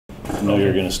didn't know you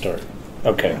were going to start.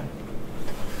 Okay.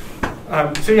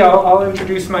 So yeah, I'll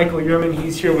introduce Michael Uhrman.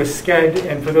 He's here with SCED,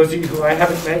 and for those of you who I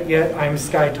haven't met yet, I'm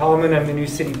Sky Tallman. I'm the new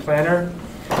city planner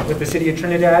with the City of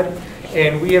Trinidad,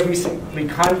 and we have recently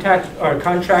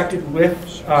contracted with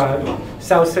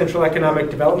South Central Economic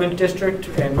Development District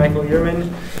and Michael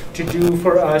Uhrman to do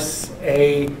for us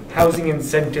a housing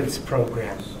incentives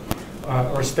program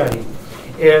or study.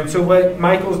 And so what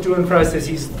Michael's doing for us is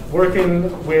he's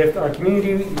working with our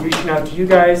community, reaching out to you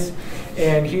guys,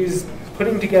 and he's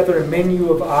putting together a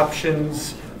menu of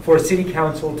options for City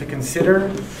Council to consider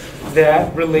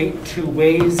that relate to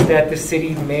ways that the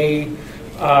city may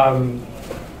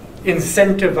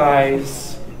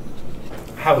incentivize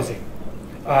housing.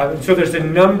 So there's a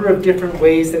number of different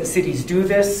ways that cities do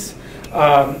this.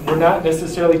 We're not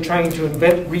necessarily trying to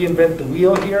reinvent the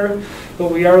wheel here,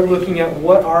 but we are looking at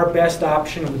what our best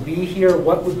option would be here,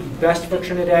 what would be best for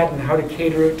Trinidad, and how to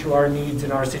cater it to our needs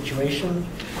and our situation.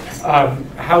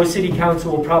 How City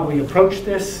Council will probably approach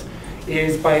this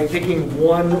is by picking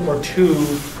one or two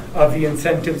of the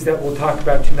incentives that we'll talk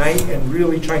about tonight and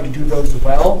really trying to do those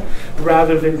well,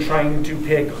 rather than trying to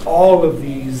pick all of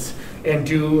these and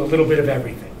do a little bit of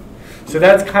everything. So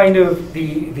that's kind of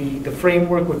the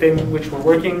framework within which we're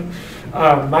working.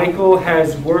 Michael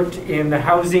has worked in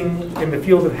the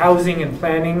field of housing and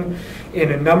planning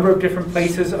in a number of different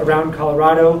places around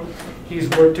Colorado. He's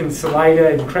worked in Salida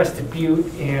and Crested Butte,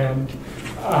 and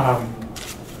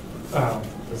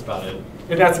that's about it.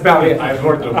 And that's about it. I've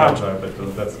worked a bunch of it,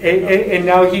 but that's. And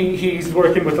now he's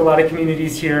working with a lot of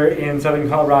communities here in Southern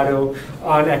Colorado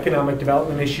on economic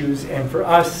development issues. And for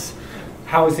us,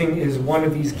 housing is one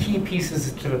of these key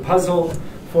pieces to the puzzle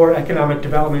for economic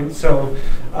development. So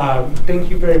thank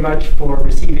you very much for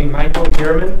receiving Michael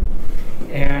Uhrman,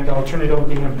 and I'll turn it over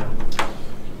to him now.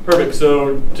 Perfect.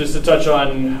 So just to touch on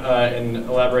and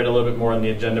elaborate a little bit more on the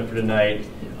agenda for tonight,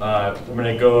 we're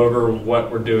going to go over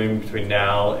what we're doing between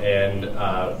now and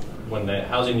when the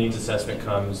housing needs assessment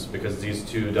comes, because these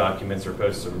two documents are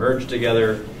supposed to merge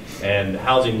together, and the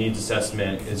housing needs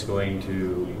assessment is going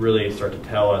to really start to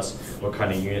tell us what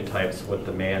kind of unit types, what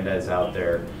demand is out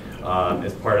there,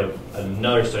 as part of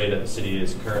another study that the city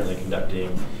is currently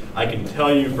conducting. I can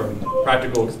tell you from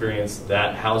practical experience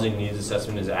that housing needs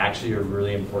assessment is actually a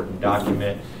really important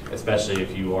document, especially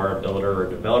if you are a builder or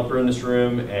developer in this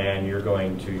room and you're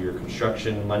going to your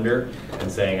construction lender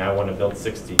and saying, I want to build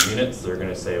 60 units. They're going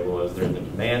to say, well, is there the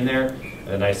demand there? And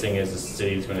the nice thing is the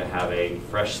city is going to have a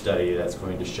fresh study that's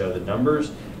going to show the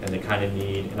numbers and the kind of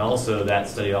need. And also that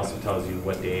study also tells you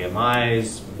what the AMI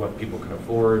is, what people can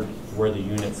afford, where the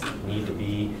units need to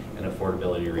be, and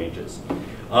affordability ranges.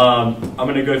 I'm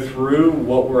going to go through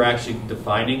what we're actually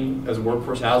defining as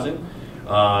workforce housing,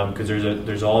 because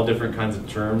there's all different kinds of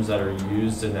terms that are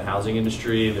used in the housing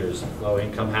industry. There's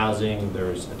low-income housing,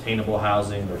 there's attainable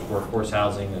housing, there's workforce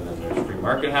housing, and then there's free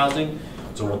market housing.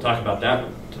 So we'll talk about that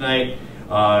tonight.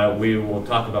 We will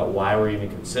talk about why we're even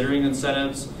considering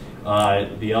incentives.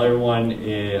 The other one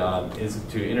is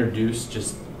to introduce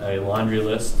just a laundry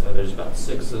list. There's about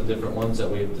 6 different ones that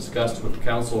we've discussed with the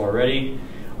council already.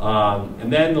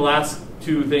 And then the last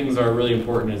two things are really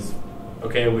important is,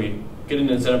 okay, we get an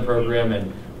incentive program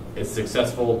and it's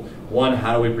successful. One,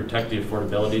 how do we protect the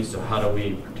affordability? So how do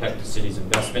we protect the city's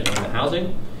investment in the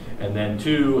housing? And then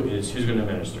 2 is who's going to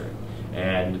administer it?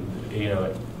 And you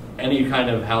know, any kind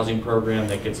of housing program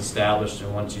that gets established,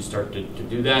 and once you start to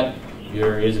do that,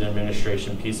 there is an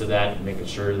administration piece of that, making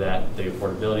sure that the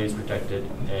affordability is protected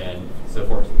and so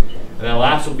forth. And then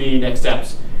last will be next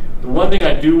steps. The one thing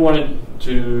I do want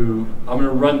to, I'm going to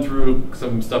run through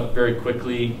some stuff very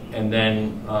quickly, and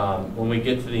then when we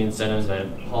get to the incentives, and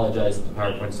I apologize if the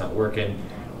PowerPoint's not working,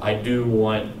 I do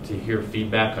want to hear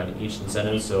feedback on each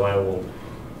incentive, so I will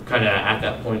kind of at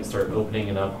that point start opening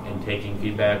it up and taking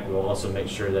feedback. We'll also make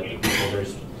sure that the people,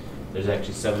 there's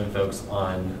actually 7 folks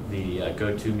on the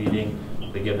go-to meeting.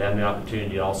 We give them the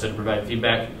opportunity also to provide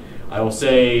feedback. I will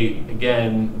say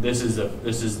again, this is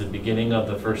the beginning of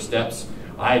the first steps.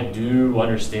 I do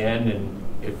understand,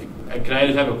 and can I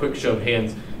just have a quick show of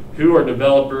hands? Who are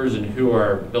developers and who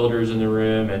are builders in the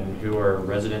room and who are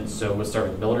residents? So we'll start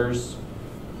with builders,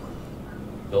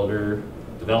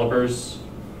 developers,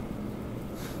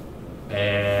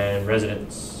 and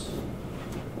residents.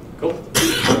 Cool.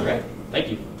 Okay. Thank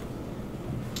you.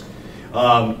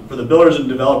 For the builders and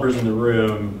developers in the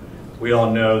room, we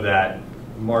all know that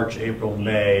March, April,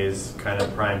 May is kind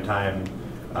of prime time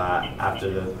after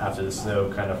the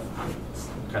snow kind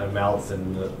of melts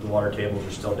and the water tables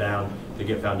are still down to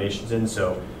get foundations in.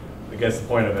 So I guess the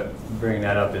point of it, bringing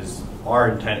that up, is our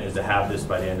intent is to have this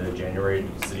by the end of January.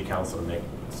 City Council to make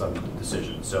some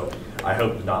decisions. So I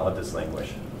hope to not let this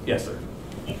languish. Yes, sir.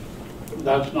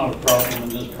 That's not a problem in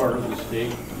this part of the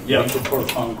state. Yeah. We could pour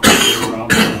concrete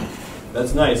around it.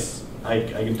 That's nice. I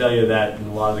can tell you that in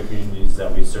a lot of the communities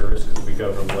that we service, because we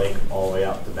go from Lake all the way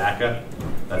out to Baca,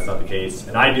 that's not the case.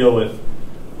 And I deal with,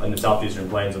 in the southeastern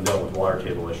plains, I'm dealing with water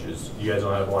table issues. You guys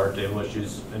don't have water table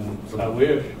issues? I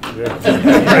wish. You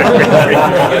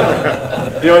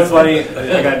know what's funny?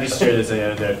 I got to just share this the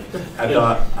other day.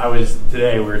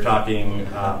 Today we were talking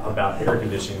about air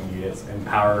conditioning units and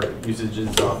power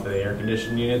usages off the air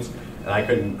conditioning units. And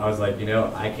I was like,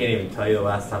 I can't even tell you the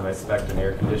last time I spec'd an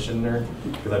air conditioner,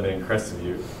 because I've been in Crested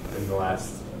Butte for the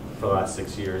last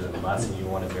 6 years, and the last thing you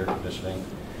want is air conditioning.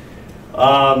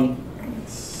 All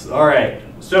right.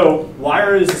 So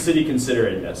why is the city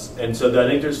considering this? And so I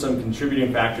think there's some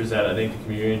contributing factors that I think the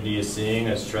community is seeing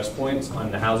as stress points on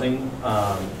the housing.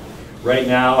 Right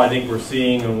now, I think we're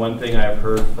seeing, and one thing I've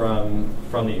heard from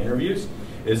the interviews,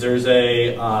 is there's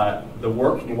the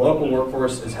local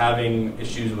workforce is having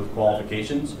issues with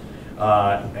qualifications,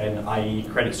 and i.e.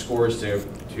 credit scores to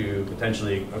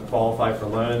potentially qualify for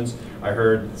loans. I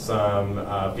heard some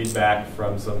feedback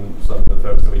from some of the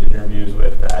folks that we did interviews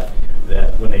with that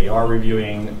when they are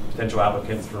reviewing potential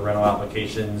applicants for rental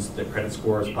applications, the credit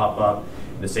scores pop up.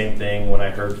 The same thing when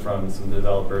I heard from some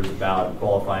developers about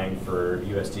qualifying for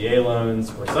USDA loans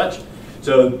or such.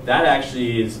 So that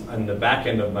actually is on the back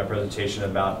end of my presentation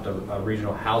about the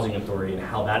Regional Housing Authority and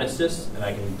how that assists, and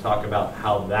I can talk about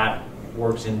how that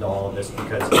works into all of this,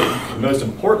 because the most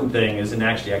important thing isn't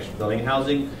actually building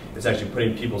housing, it's actually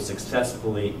putting people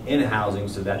successfully in housing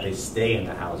so that they stay in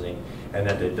the housing and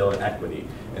that they build equity.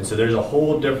 And so there's a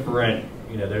whole different,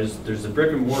 there's the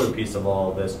brick and mortar piece of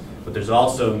all of this, but there's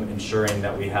also ensuring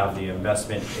that we have the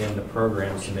investment in the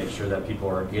programs to make sure that people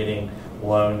are getting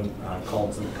loan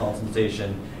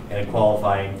consultation and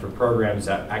qualifying for programs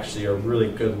that actually are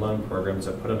really good loan programs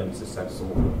that put them in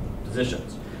successful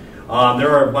positions. There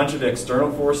are a bunch of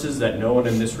external forces that no one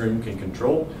in this room can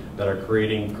control that are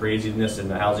creating craziness in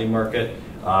the housing market.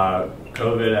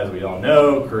 COVID, as we all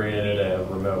know, created a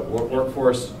remote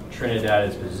workforce. Trinidad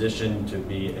is positioned to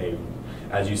be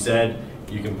as you said,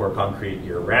 you can pour concrete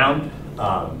year-round.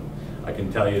 I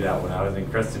can tell you that when I was in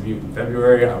Crested Butte in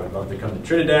February, I would love to come to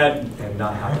Trinidad and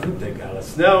not have to dig out of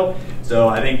snow. So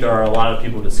I think there are a lot of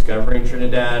people discovering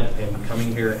Trinidad and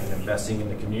coming here and investing in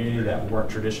the community that weren't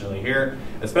traditionally here,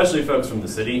 especially folks from the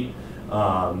city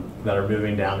that are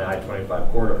moving down the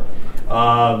I-25 corridor.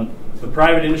 The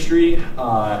private industry,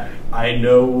 I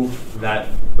know that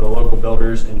the local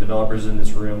builders and developers in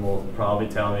this room will probably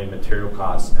tell me material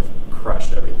costs have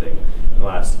crushed everything in the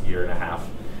last year and a half.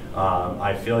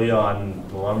 I feel you on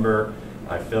the lumber,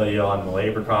 I feel you on the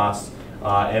labor costs,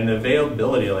 and the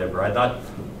availability of labor. I thought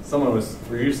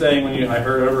were you saying when I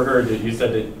overheard that you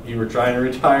said that you were trying to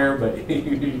retire, but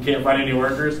you can't find any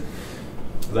workers?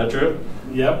 Is that true?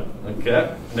 Yep.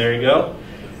 Okay, there you go.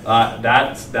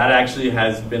 That actually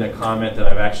has been a comment that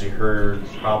I've actually heard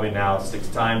probably now 6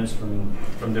 times from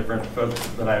different folks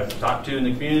that I've talked to in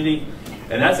the community.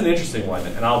 And that's an interesting one.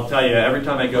 And I'll tell you, every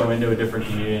time I go into a different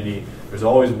community, there's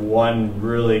always one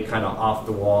really kind of off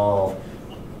the wall,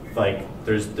 like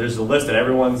there's a list that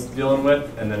everyone's dealing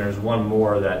with, and then there's one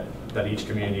more that each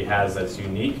community has that's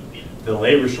unique. The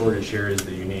labor shortage here is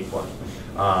the unique one.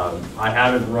 I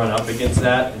haven't run up against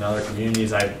that in other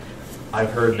communities.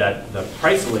 I've heard that the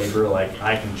price of labor, like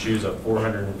I can choose a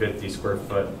 450 square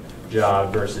foot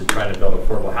job versus trying to build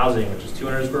affordable housing, which is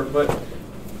 200 square foot.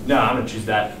 No, I'm going to choose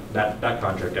that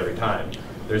contract every time.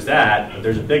 There's that, but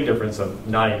there's a big difference of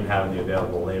not even having the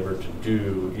available labor to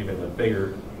do even the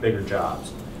bigger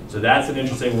jobs. So that's an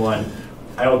interesting one.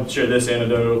 I will share this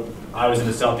anecdote. I was in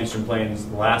the Southeastern Plains.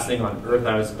 The last thing on earth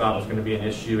I thought was going to be an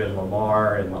issue in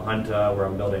Lamar and La Junta, where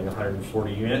I'm building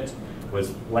 140 units,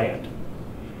 was land.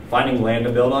 Finding land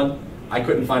to build on, I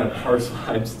couldn't find a parcel.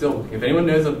 If anyone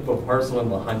knows a parcel in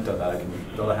La Junta that I can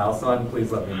build a house on,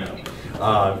 please let me know.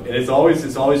 And it's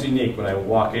always unique when I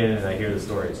walk in and I hear the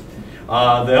stories. The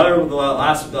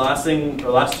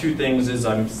last 2 things is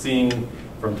I'm seeing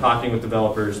from talking with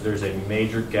developers, there's a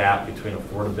major gap between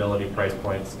affordability price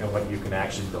points and what you can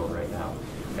actually build right now.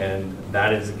 And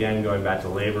that is, again, going back to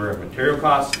labor and material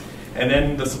costs. And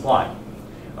then the supply.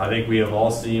 I think we have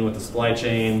all seen with the supply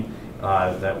chain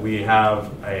that we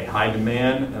have a high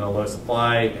demand and a low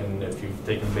supply. And if you've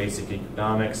taken basic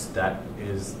economics, that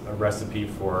is a recipe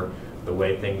for the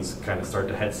way things kind of start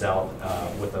to head south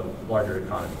with a larger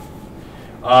economy.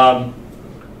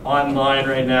 Online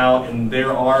right now, and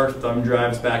there are thumb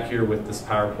drives back here with this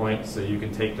PowerPoint, so you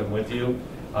can take them with you,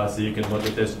 so you can look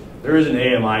at this. There is an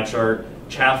AMI chart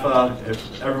CHFA,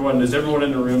 does everyone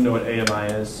in the room know what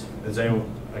AMI is? Does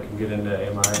anyone, I can get into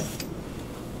AMI?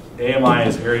 AMI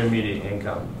is Area Median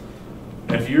Income.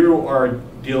 If you are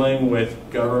dealing with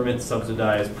government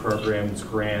subsidized programs,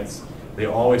 grants, they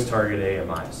always target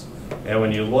AMIs. And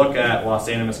when you look at Los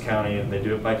Animas County, and they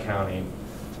do it by county,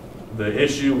 the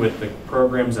issue with the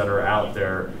programs that are out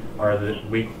there are that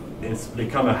it's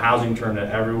become a housing term that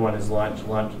everyone is latched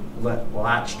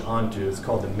onto. It's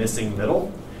called the missing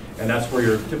middle, and that's where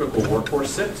your typical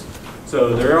workforce sits.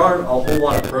 So there are a whole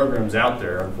lot of programs out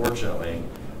there, unfortunately,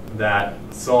 that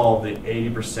solve the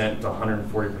 80% to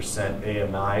 140%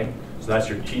 AMI. So that's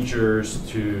your teachers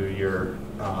to your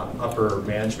upper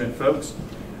management folks.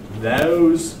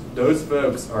 Those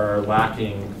folks are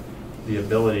lacking the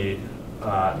ability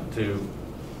to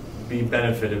be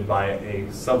benefited by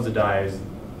a subsidized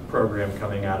program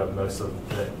coming out of most of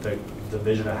the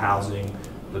Division of Housing,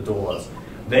 the DOLAs.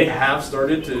 They have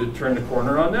started to turn the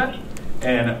corner on that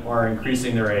and are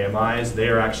increasing their AMIs. They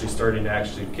are actually starting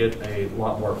to get a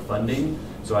lot more funding.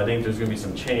 So I think there's going to be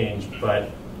some change, but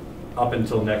up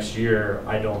until next year,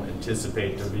 I don't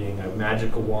anticipate there being a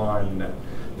magical wand that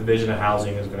Division of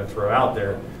Housing is going to throw out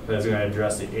there that is going to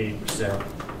address the 80%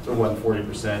 to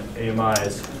 140%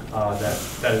 AMIs.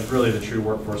 That is really the true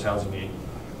workforce housing need.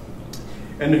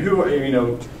 And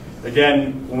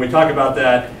again, when we talk about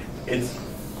that, it's,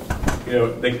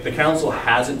 the council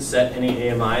hasn't set any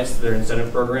AMIs to their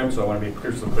incentive program, so I want to be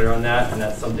crystal clear on that, and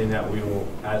that's something that we will,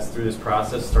 as through this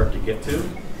process, start to get to.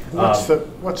 What's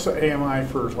the AMI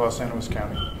for Los Animas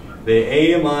County?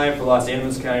 The AMI for Los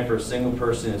Animas County for a single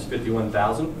person is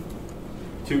 $51,000.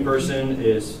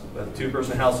 A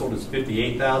two-person household is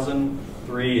 $58,000.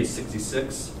 3 is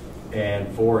 $66,000, and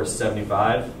 4 is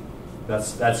 $75,000.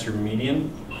 That's your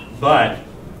median. But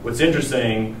what's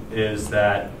interesting is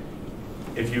that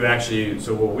if you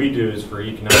so what we do is for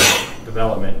economic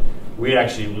development, we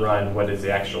actually run what is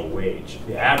the actual wage.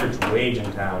 The average wage in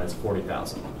town is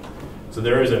 $40,000. So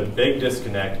there is a big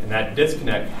disconnect, and that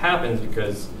disconnect happens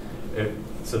because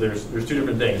there's two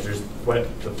different things. There's what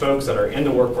the folks that are in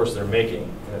the workforce that are making,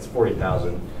 and it's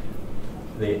 $40,000.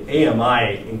 The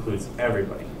AMI includes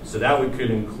everybody. So that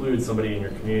could include somebody in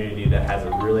your community that has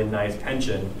a really nice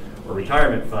pension or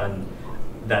retirement fund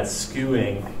that's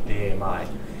skewing the AMI.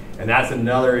 And that's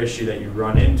another issue that you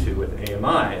run into with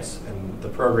AMIs and the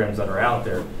programs that are out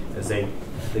there, is they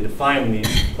define these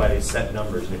by these set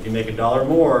numbers. And if you make $1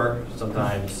 more,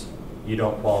 sometimes you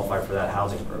don't qualify for that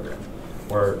housing program.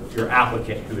 Or your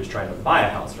applicant who is trying to buy a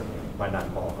house from you might not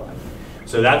qualify.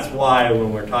 So that's why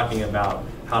when we're talking about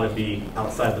how to be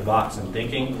outside the box and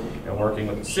thinking and working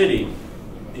with the city,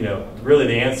 really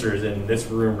the answer is in this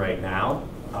room right now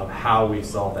of how we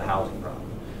solve the housing problem.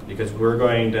 Because we're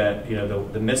going to,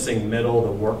 the missing middle,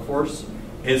 the workforce,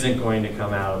 isn't going to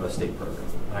come out of a state program.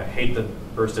 I hate to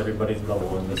burst everybody's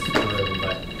bubble in this room,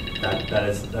 but that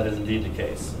is indeed the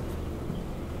case.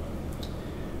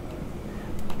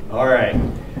 All right.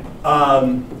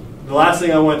 The last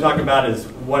thing I want to talk about is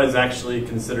what is actually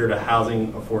considered a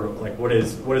housing affordable. Like what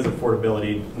is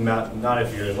affordability? Not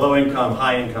if you're low income,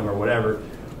 high income, or whatever.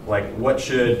 Like what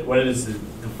is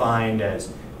defined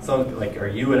as something like, are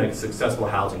you in a successful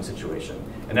housing situation?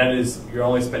 And that is, you're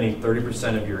only spending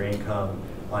 30% of your income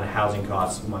on housing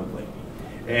costs monthly.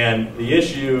 And the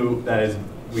issue that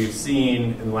we've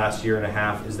seen in the last year and a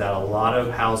half is that a lot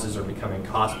of houses are becoming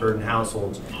cost burden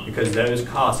households because those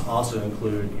costs also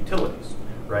include utilities,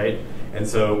 right? And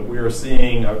so we're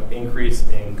seeing an increase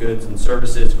in goods and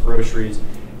services, groceries,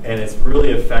 and it's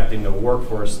really affecting the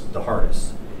workforce the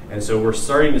hardest. And so we're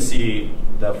starting to see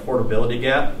the affordability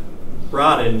gap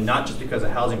broaden, not just because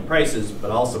of housing prices, but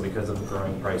also because of the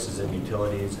growing prices in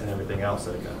utilities and everything else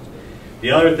that it goes.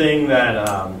 The other thing that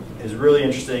is really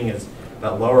interesting is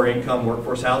that lower income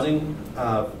workforce housing,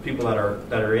 people that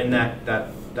are in that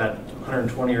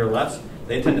 120 or less,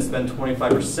 they tend to spend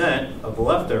 25% of the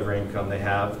leftover income they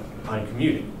have on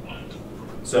commuting.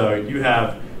 So you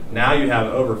have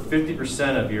over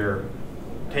 50% of your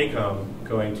take home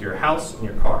going to your house and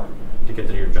your car to get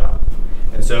to your job.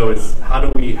 And so it's how do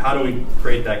we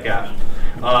create that gap?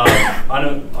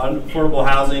 Unaffordable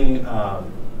housing,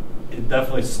 it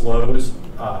definitely slows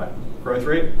growth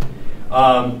rate.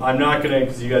 I'm not going to,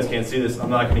 because you guys can't see this, I'm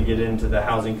not going to get into the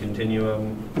housing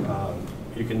continuum.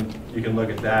 You can look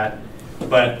at that,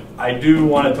 but I do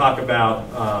want to talk about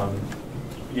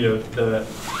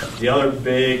the other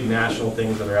big national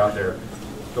things that are out there.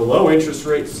 The low interest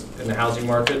rates in the housing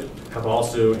market have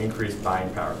also increased buying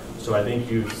power. So I think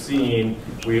we have seen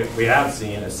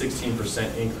a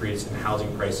 16% increase in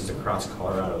housing prices across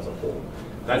Colorado as a whole.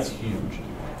 That's huge.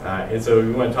 And so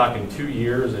we want to talk in 2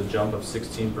 years, a jump of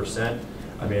 16%.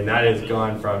 I mean, that has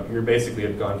gone from, you're basically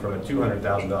have gone from a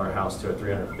 $200,000 house to a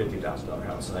 $350,000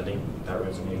 house, and I think that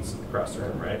resonates across the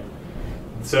room, right?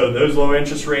 So those low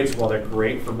interest rates, while they're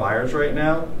great for buyers right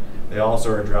now, they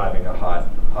also are driving a hot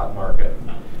market.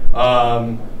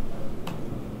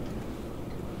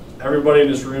 Everybody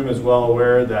in this room is well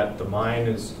aware that the mine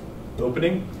is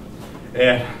opening,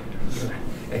 and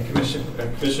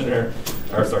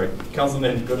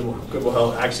Councilman Goodwill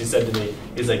Hill actually said to me,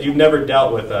 he's like, "You've never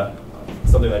dealt with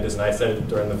something like this," and I said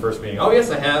during the first meeting, "Oh, yes,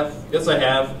 I have. Yes, I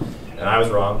have," and I was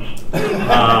wrong.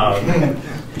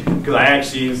 Because I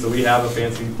actually, so we have a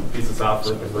fancy piece of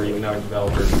software because we're economic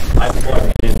developers. I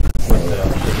plugged in what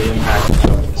the impact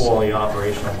of a fully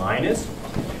operational mine is.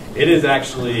 It is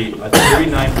actually a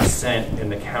 39% in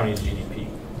the county's GDP.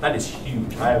 That is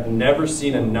huge. I have never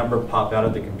seen a number pop out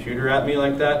of the computer at me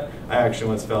like that. I actually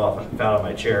once fell out of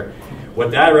my chair.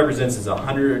 What that represents is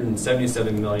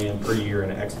 $177 million per year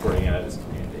in exporting out of this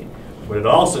community. What it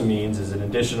also means is an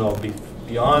additional,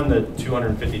 beyond the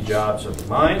 250 jobs of the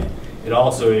mine, it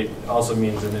also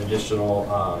means an additional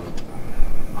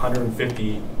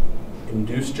 150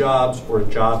 induced jobs or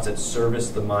jobs that service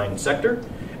the mine sector.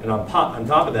 And on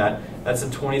top of that, that's a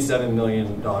 $27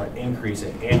 million increase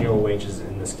in annual wages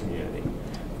in this community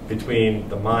between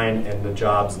the mine and the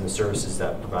jobs and the services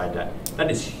that provide that. That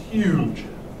is huge.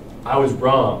 I was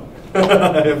wrong.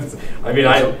 I mean,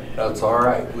 That's all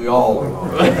right. We all are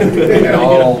wrong. We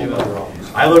all are wrong.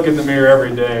 I look in the mirror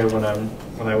every day when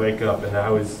I wake up, and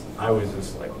I was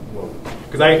just like, whoa.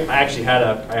 Because I actually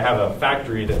I have a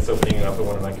factory that's opening up in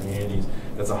one of my communities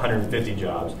that's 150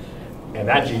 jobs. And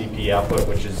that GDP output,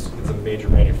 which it's a major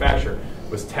manufacturer,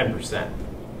 was 10%.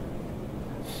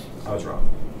 I was wrong.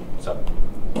 So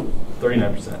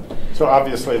 39%. So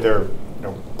obviously there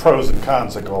are pros and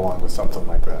cons that go along with something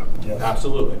like that. Yes.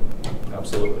 Absolutely.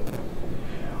 Absolutely.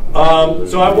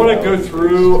 So I want to go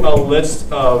through a list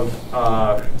of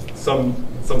some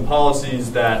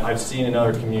policies that I've seen in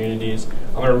other communities.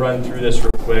 I'm going to run through this real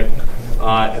quick,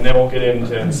 and then we'll get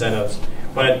into incentives.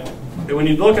 But when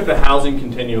you look at the housing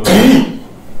continuum,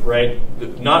 right,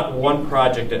 not one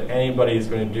project that anybody is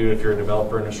going to do, if you're a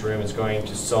developer in this room, is going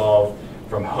to solve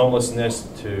from homelessness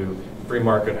to free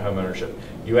market home ownership.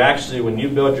 You actually, when you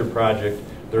build your project,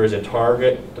 there is a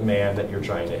target demand that you're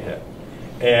trying to hit.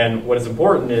 And what is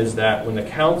important is that when the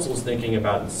council is thinking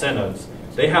about incentives,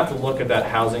 they have to look at that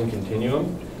housing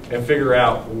continuum and figure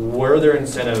out where their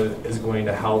incentive is going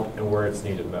to help and where it's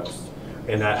needed most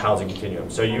in that housing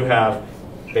continuum. So you have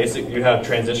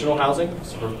transitional housing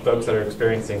for folks that are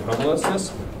experiencing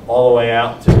homelessness, all the way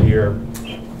out to your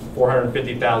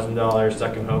 $450,000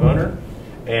 second homeowner.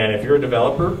 And if you're a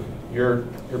developer, you're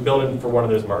building for one of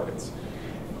those markets.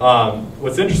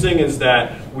 What's interesting is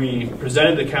that we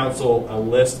presented the council a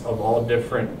list of all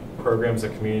different programs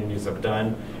that communities have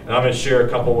done, and I'm going to share a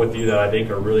couple with you that I think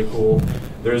are really cool.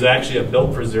 There's actually a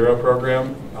Built for Zero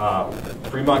program.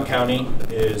 Fremont County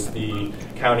is the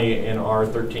county in our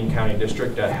 13-county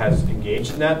district that has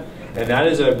engaged in that, and that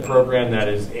is a program that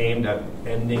is aimed at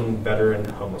ending veteran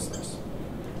homelessness.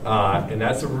 And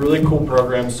that's a really cool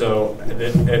program. So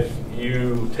if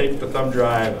you take the thumb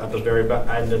drive at the very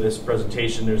end of this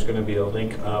presentation, there's going to be a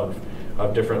link of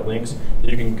different links.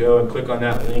 You can go and click on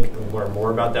that link and learn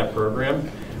more about that program.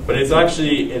 But it's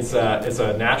actually it's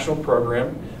a national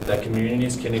program that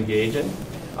communities can engage in.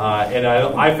 And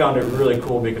I found it really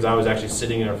cool because I was actually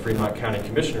sitting in a Fremont County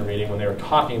Commissioner meeting when they were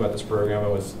talking about this program.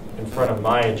 It was in front of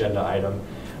my agenda item,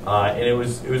 and it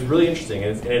was really interesting.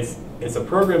 It's a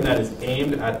program that is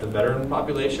aimed at the veteran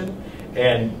population,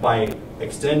 and by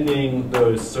extending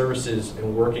those services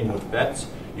and working with vets,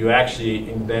 you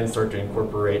actually then start to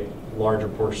incorporate larger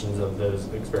portions of those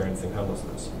experiencing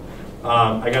homelessness.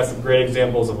 I got some great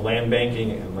examples of land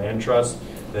banking and land trust.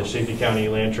 The Chaffey County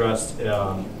Land Trust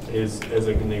is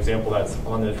an example that's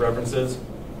on those references.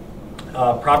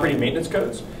 Property maintenance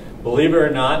codes. Believe it or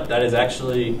not, that is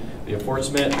actually the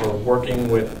enforcement or working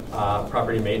with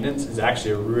property maintenance is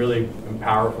actually a really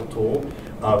powerful tool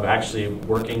of actually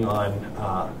working on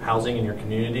housing in your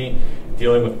community,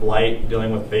 dealing with blight,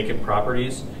 dealing with vacant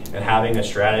properties, and having a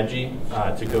strategy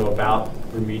to go about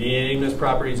remediating those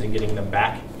properties and getting them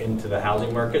back into the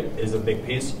housing market is a big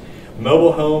piece.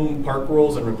 Mobile home park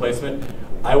rules and replacement.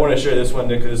 I want to share this one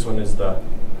because this one is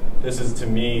to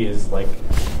me like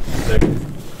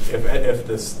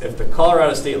if the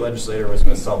Colorado State Legislature was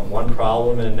going to solve one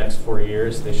problem in the next 4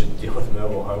 years, they should deal with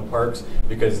mobile home parks,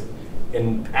 because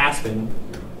in Aspen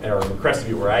or in Crested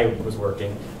Butte where I was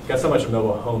working, guess how much a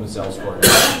mobile home sells for?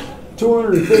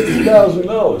 $250,000.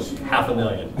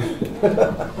 $500,000.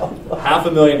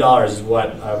 $500,000 is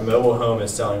what a mobile home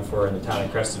is selling for in the town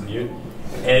of Crested Butte.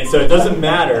 And so it doesn't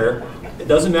matter. It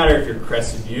doesn't matter if you're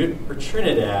Crested Butte or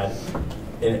Trinidad.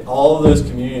 In all of those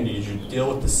communities, you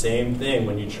deal with the same thing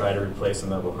when you try to replace a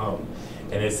mobile home.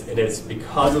 And it is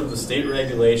because of the state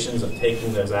regulations of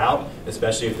taking those out,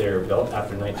 especially if they were built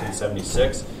after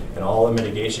 1976, and all the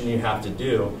mitigation you have to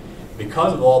do,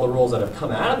 because of all the rules that have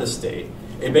come out of the state,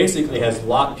 it basically has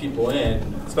locked people in,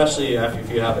 especially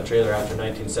if you have a trailer after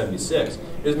 1976.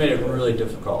 It has made it really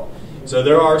difficult. So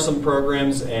there are some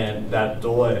programs and that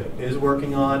DOLA is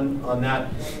working on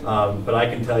that, but I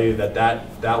can tell you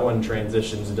that one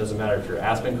transitions. It doesn't matter if you're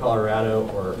Aspen, Colorado,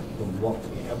 or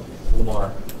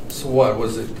Lamar. So what,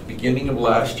 was it the beginning of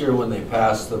last year when they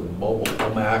passed the Mobile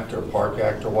Home Act or Park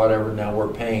Act or whatever? Now we're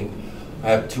paying,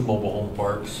 I have 2 mobile home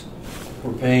parks.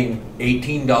 We're paying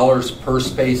 $18 per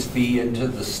space fee into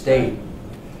the state.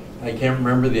 I can't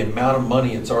remember the amount of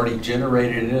money it's already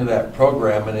generated into that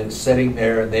program, and it's sitting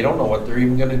there and they don't know what they're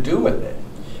even going to do with it.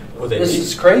 This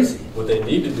is crazy. What they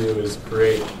need to do is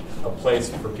create a place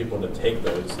for people to take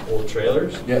those old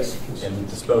trailers, yes, and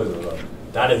dispose of them.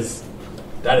 That is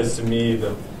to me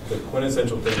the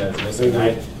quintessential thing that is missing.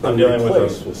 I'm dealing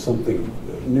with something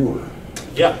newer.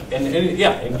 Yeah,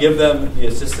 and give them the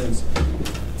assistance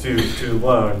to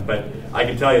loan. But I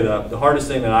can tell you the hardest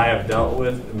thing that I have dealt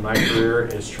with in my career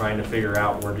is trying to figure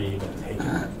out where to even take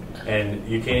it. And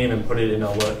you can't even put it in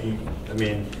a I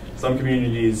mean, some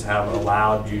communities have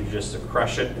allowed you just to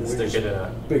crush it and stick it in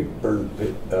a big burn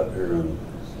pit out here on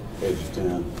the edge of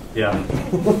town. Yeah.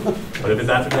 But if it's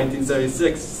after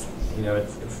 1976, you know,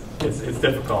 it's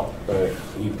difficult. Right.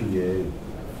 EPA.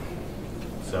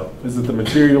 So Is it the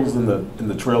materials in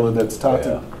the trailer that's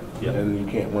toxic? Yeah. And you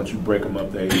can't, once you break them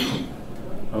up, they.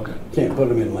 Okay. Can't put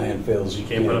them in landfills. You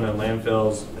can't put them in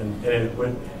landfills, and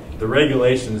when the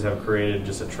regulations have created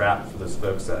just a trap for those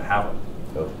folks that have them.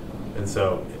 Oh. And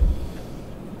so,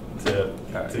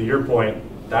 to your point,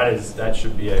 that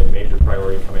should be a major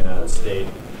priority coming out of the state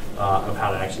of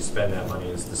how to actually spend that money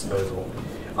is disposal.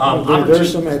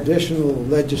 There's some additional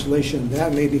legislation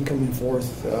that may be coming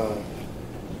forth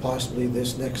possibly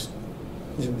this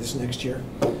next year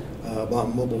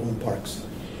about mobile home parks.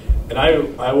 And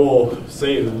I will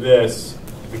say this,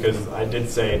 because I did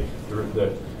say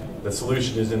the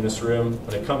solution is in this room.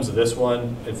 When it comes to this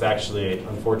one, it's actually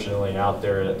unfortunately out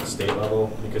there at the state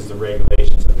level because the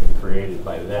regulations have been created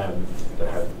by them that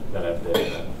have done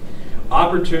that.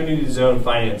 Opportunity zone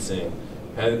financing.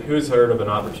 Who's heard of an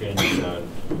opportunity zone?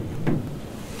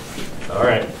 All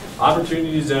right.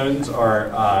 Opportunity zones are,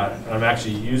 and I'm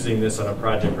actually using this on a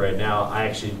project right now. I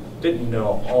actually didn't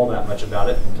know all that much about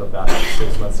it until about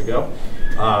 6 months ago.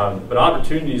 But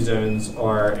opportunity zones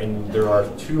are, and there are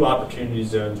 2 opportunity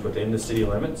zones within the city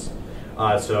limits.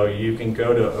 So you can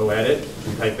go to OEdit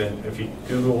and type in, if you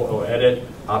Google OEdit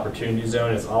opportunity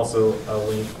zone, it's also a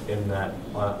link in that,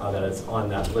 that is on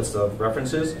that list of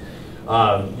references.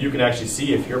 You can actually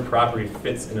see if your property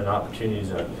fits in an opportunity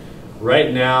zone.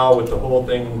 Right now, with the whole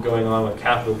thing going on with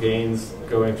capital gains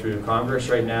going through Congress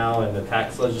right now and the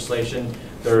tax legislation,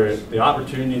 the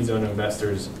opportunity zone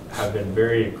investors have been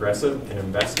very aggressive in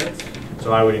investments.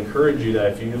 So I would encourage you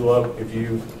that if you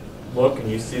look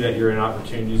and you see that you're in an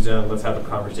opportunity zone, let's have a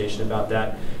conversation about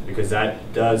that, because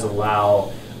that does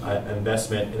allow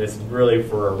investment, and it's really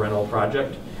for a rental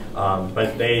project.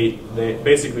 But they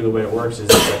basically, the way it works is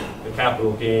the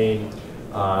capital gain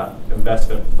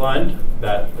investment fund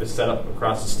that is set up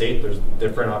across the state. There's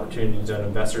different opportunity zone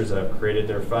investors that have created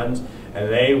their funds, and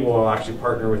they will actually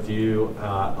partner with you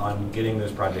on getting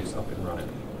those projects up and running.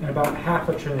 And about half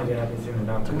of Trinidad is in an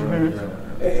opportunity zone.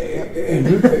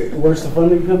 And where's the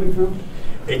funding coming from?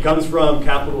 It comes from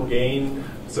capital gain.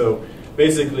 So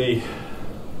basically,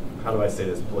 how do I say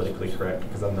this politically correct?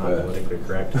 Because I'm not politically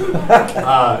correct.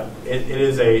 It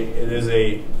is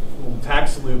a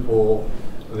tax loophole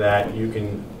that you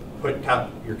can put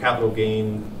your capital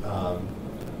gain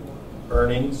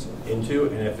earnings into,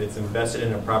 and if it's invested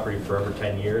in a property for over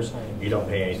 10 years, you don't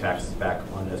pay any taxes back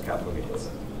on those capital gains.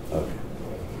 Okay.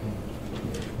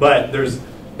 But there's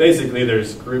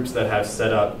groups that have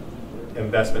set up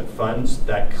investment funds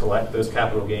that collect those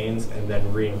capital gains and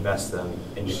then reinvest them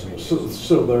into communities.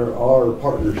 So there are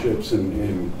partnerships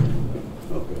in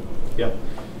okay. Yep.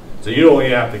 So you don't only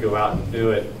have to go out and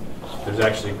do it. There's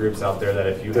actually groups out there that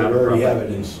if you have a already have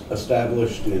property, it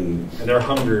established in. and they're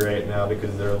hungry right now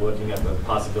because they're looking at the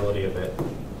possibility of it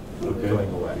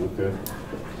going away. Okay.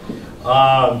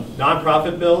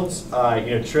 Nonprofit builds,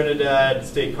 Trinidad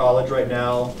State College right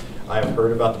now, I've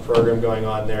heard about the program going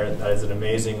on there. That is an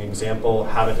amazing example.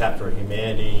 Habitat for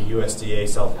Humanity, USDA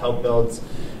self-help builds,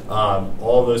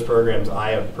 all of those programs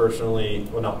I have personally,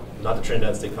 well, no, not the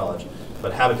Trinidad State College,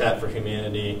 but Habitat for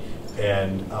Humanity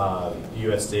and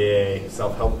USDA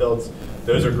self-help builds.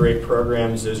 Those are great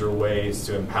programs. Those are ways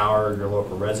to empower your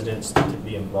local residents to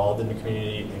be involved in the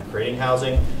community and creating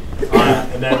housing.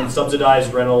 And then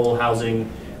subsidized rental housing.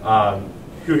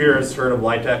 Who here has heard of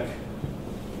LIHTC?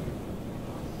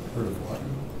 Heard of what?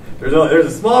 There's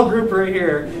a small group right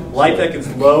here. LIHTC is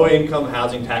low-income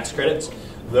housing tax credits.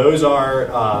 Those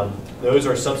are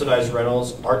subsidized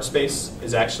rentals. ArtSpace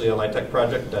is actually a LIHTC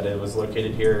project that it was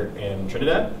located here in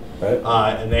Trinidad, Right.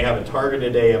 and they have a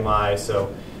targeted AMI.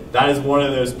 So that is one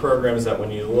of those programs that when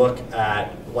you look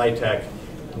at LIHTC,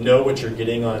 know what you're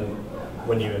getting on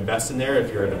when you invest in there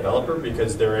if you're a developer,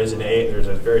 because there's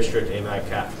a very strict AMI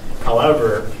cap.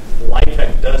 However,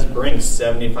 LIHTC does bring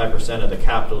 75% of the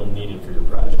capital needed for your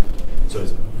project. So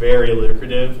it's very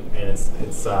lucrative and it's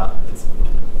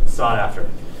sought after.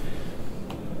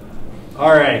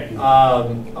 All right,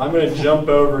 I'm going to jump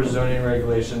over zoning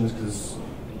regulations because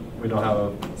we don't have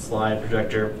a slide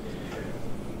projector.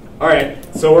 All right,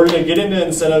 so we're going to get into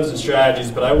incentives and strategies,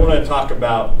 but I want to talk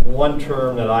about one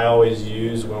term that I always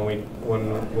use when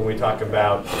we talk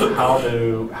about how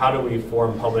do we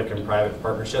form public and private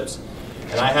partnerships.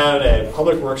 And I had a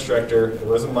public works director. It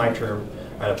wasn't my term.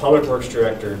 I had a public works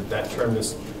director that term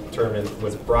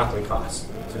was broccoli costs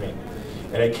to me,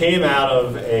 and it came out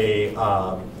of a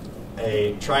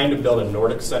trying to build a new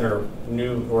Nordic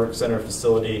Center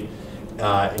facility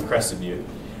in Crested Butte.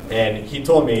 And he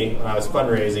told me when I was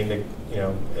fundraising,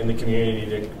 in the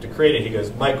community to create it, he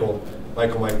goes, Michael,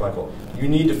 you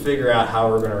need to figure out how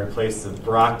we're going to replace the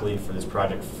broccoli for this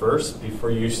project first before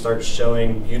you start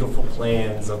showing beautiful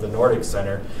plans of the Nordic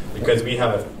Center, because we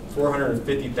have a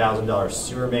 $450,000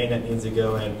 sewer main that needs to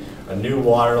go in, a new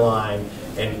water line,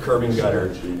 and curb and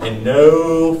gutter, and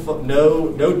no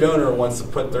donor wants to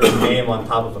put their name on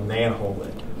top of a manhole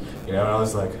lid. And I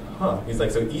was like, huh. He's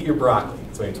like, so eat your broccoli.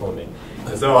 That's what he told me.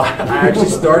 And so I actually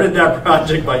started that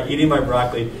project by eating my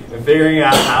broccoli and figuring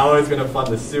out how I was going to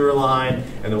fund the sewer line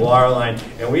and the water line.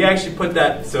 And we actually put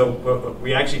that, so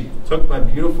we actually took my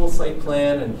beautiful site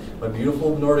plan and my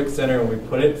beautiful Nordic Center and we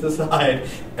put it to the side.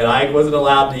 And I wasn't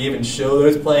allowed to even show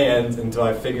those plans until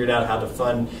I figured out how to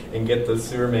fund and get the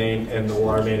sewer main and the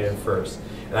water main in first.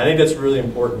 And I think that's really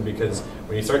important, because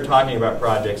when you start talking about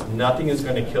projects, nothing is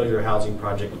going to kill your housing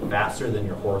project faster than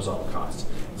your horizontal costs.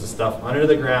 It's the stuff under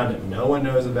the ground that no one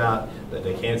knows about, that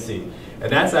they can't see.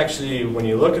 And that's actually, when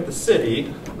you look at the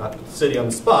city, not the city on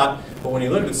the spot, but when you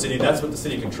look at the city, that's what the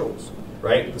city controls,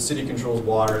 right? The city controls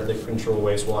water, they control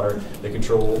wastewater, they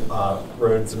control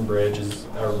roads and bridges,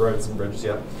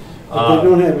 yeah. But they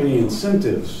don't have any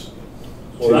incentives.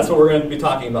 Well, that's what we're going to be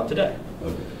talking about today.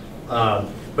 Okay.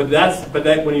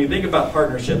 But when you think about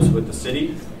partnerships with the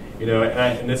city,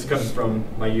 and this comes from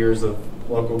my years of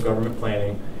local government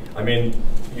planning. I mean,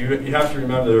 you have to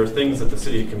remember there are things that the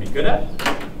city can be good at,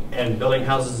 and building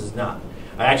houses is not.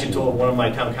 I actually told one of my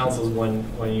town councils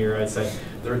one year, I said,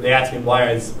 they asked me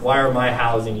why are my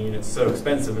housing units so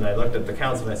expensive, and I looked at the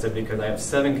council and I said, because I have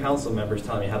 7 council members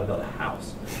telling me how to build a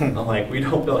house. I'm like, we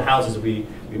don't build houses, we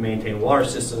maintain water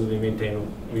systems, we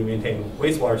maintain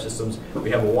wastewater systems,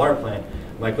 we have a water plant.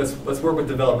 I'm like, let's work with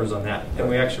developers on that, and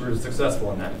we actually were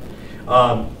successful in that.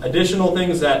 Additional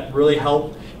things that really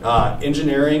help,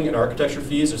 engineering and architecture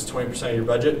fees is 20% of your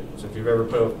budget. So if you've ever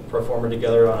put a pro forma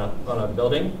together on a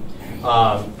building,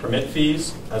 permit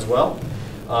fees as well.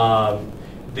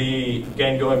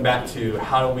 Again, going back to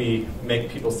how do we make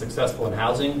people successful in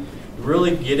housing,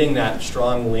 really getting that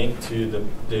strong link to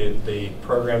the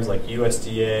programs like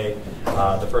USDA,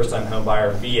 the first-time home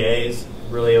buyer, VAs,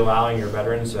 really allowing your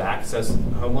veterans to access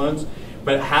home loans,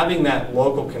 but having that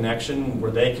local connection where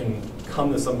they can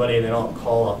come to somebody and they don't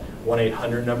call a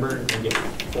 1-800 number and get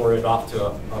forwarded off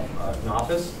to an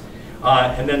office.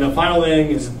 And then the final thing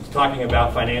is talking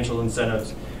about financial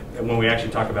incentives, and when we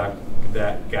actually talk about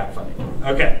that gap funding.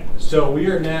 Okay, so we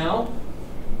are now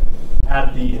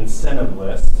at the incentive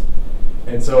list.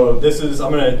 And so I'm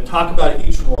going to talk about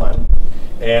each one.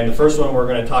 And the first one we're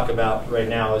going to talk about right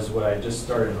now is what I just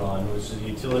started on, which is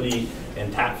utility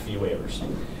and tap fee waivers.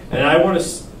 And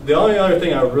the only other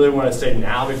thing I really want to say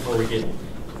now before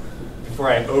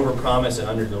I overpromise and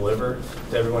underdeliver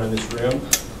to everyone in this room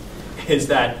is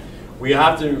that we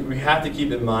have to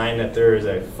keep in mind that there is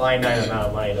a finite amount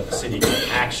of money that the city can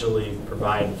actually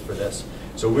provide for this.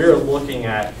 So we're looking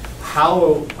at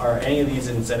how are any of these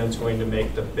incentives going to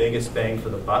make the biggest bang for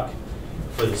the buck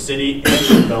for the city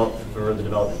and for the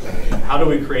development community. How do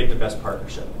we create the best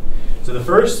partnership? So the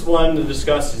first one to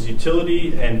discuss is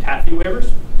utility and tap fee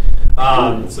waivers.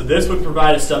 So this would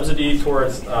provide a subsidy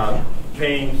towards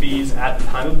paying fees at the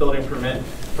time of building permit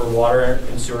for water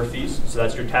and sewer fees. So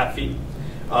that's your tap fee.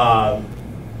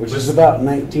 Which is about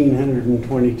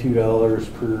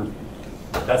 $1,922 per.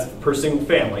 That's per single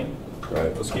family.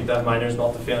 Right. Let's keep that in mind. There's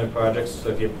multifamily projects. So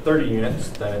if you have 30 units,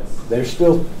 then it's They're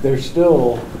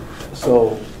still,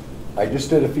 so I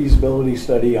just did a feasibility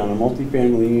study on a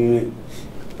multifamily unit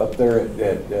up there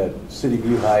at City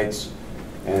View Heights,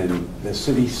 and the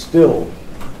city still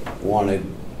wanted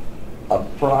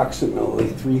approximately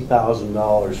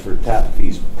 $3,000 for tap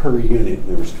fees per unit, and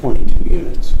there was 22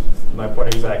 units. my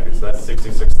point exactly. So that's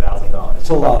 $66,000. It's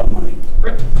a lot of money.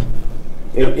 Right.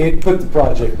 It put the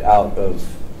project out of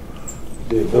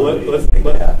the ability Let's- to make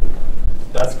it happen.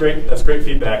 That's great. That's great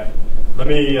feedback. Let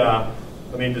me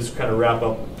just kind of wrap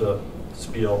up the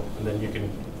spiel, and then you can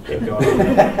keep going.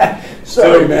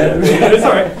 Sorry, man. It's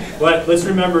all right. But let's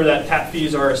remember that tap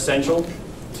fees are essential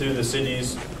to the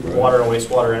city's water and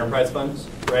wastewater enterprise funds,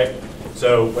 right?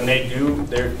 So when they do,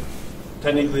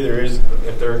 technically there is,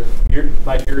 if they're, you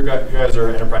guys are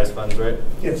enterprise funds, right?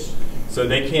 Yes. So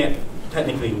they can't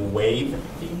technically waive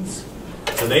fees.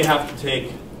 So they have to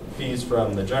take fees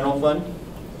from the general fund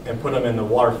and put them in the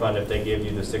water fund if they give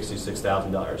you the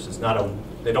 $66,000. It's not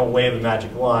they don't wave a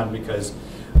magic wand, because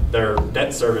their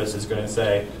debt service is going to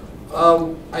say,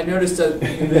 I noticed that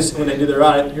when they do their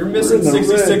audit, you're missing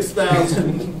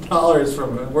 $66,000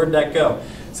 from, where'd that go?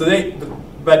 So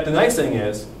but the nice thing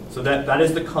is, so that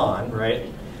is the con, right?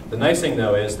 The nice thing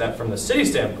though is that from the city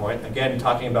standpoint, again,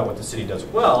 talking about what the city does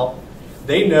well,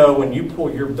 they know when you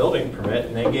pull your building permit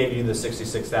and they gave you the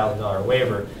 $66,000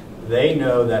 waiver, they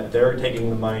know that they're taking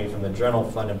the money from the general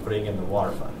fund and putting it in the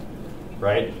water fund,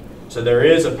 right? So there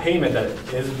is a payment that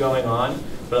is going on,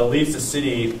 but at least the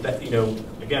city, that,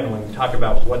 again, when we talk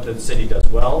about what the city does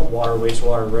well, water,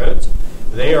 wastewater, roads,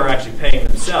 they are actually paying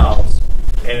themselves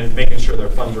and making sure their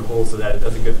funds are whole so that it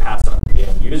doesn't get passed on to the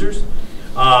end users.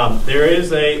 There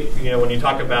is when you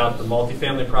talk about the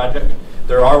multifamily project,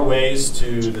 there are ways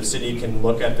the city can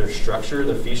look at their structure,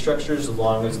 their fee structures, as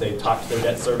long as they talk to their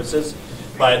debt services.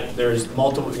 But there's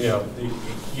multiple, if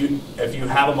you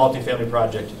have a multifamily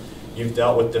project, you've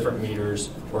dealt with different meters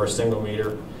or a single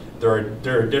meter. There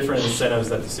are different incentives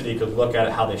that the city could look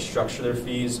at how they structure their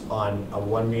fees on a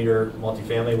 1 meter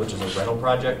multifamily, which is a rental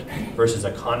project, versus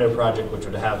a condo project, which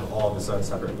would have all of its own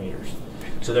separate meters.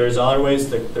 So there's other ways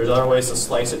to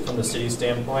slice it from the city's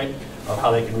standpoint of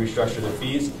how they can restructure their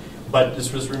fees. But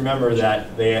just remember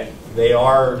that at the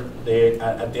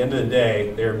end of the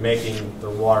day, they're making the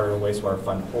water and wastewater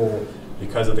fund whole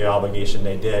because of the obligation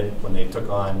they did when they took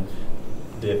on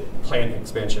the plant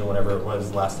expansion, whatever it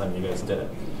was last time you guys did it.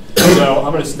 So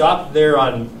I'm going to stop there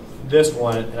on this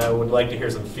one, and I would like to hear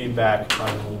some feedback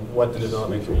on what the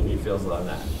development community feels on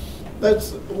that.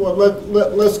 Let's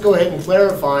go ahead and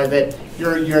clarify that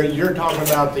you're talking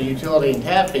about the utility and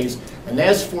tap fees, and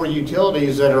that's for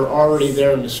utilities that are already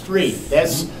there in the street.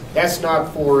 That's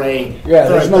not for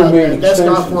there's no main that's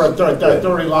not for a extension.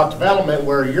 30 lot development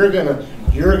where you're gonna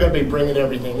be bringing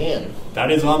everything in. That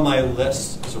is on my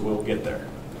list, so we'll get there.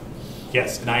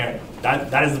 Yes, and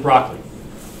that is the broccoli.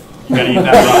 You gotta eat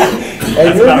that broccoli.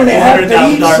 And you're gonna have to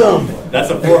eat some.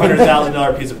 That's a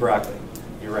 $400,000 piece of broccoli.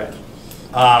 You're right.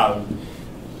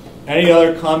 Any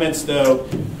other comments though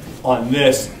on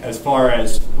this as far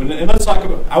as and let's talk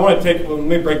about, let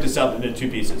me break this up into two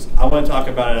pieces. I want to talk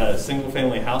about it at a single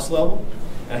family house level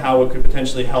and how it could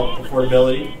potentially help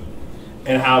affordability,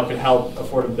 and how it could help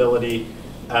affordability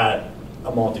at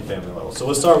a multifamily level. So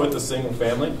let's start with the single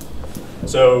family.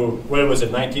 So what was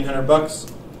it, $1,900?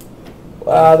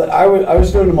 I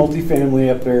was doing a multifamily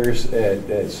up there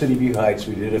at City View Heights.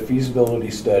 We did a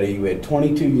feasibility study. We had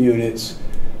 22 units.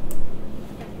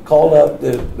 Called up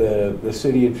the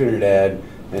city of Trinidad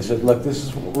and said, look, this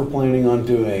is what we're planning on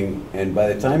doing. And by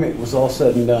the time it was all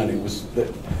said and done, it was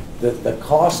the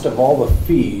cost of all the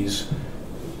fees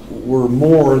were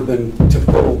more than to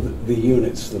build the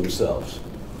units themselves.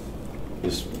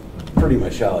 Is pretty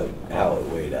much how it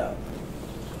weighed out.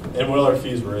 And what other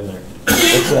fees were in there?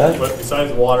 What's that? But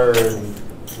besides water and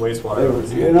wastewater?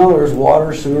 There was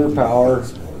water, sewer, power,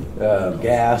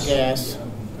 gas. Gas,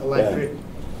 electric.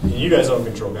 You guys don't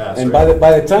control gas, And right?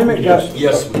 by the time it got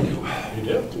Yes, we do. You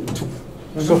do?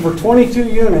 so for 22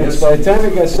 units, by the time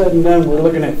it got said and done, we're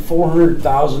looking at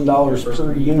 $400,000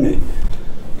 per unit,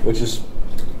 which is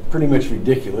pretty much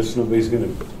ridiculous. Nobody's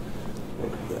going to.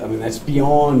 I mean, that's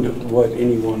beyond what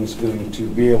anyone's going to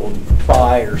be able to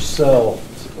buy or sell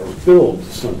or build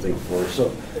something for.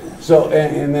 So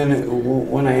and then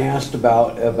when I asked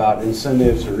about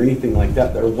incentives or anything like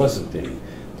that, there wasn't any.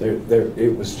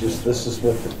 It was just, this is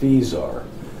what the fees are.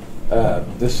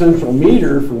 The central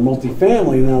meter for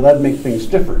multifamily, now that'd make things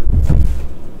different.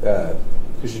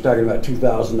 Because you're talking about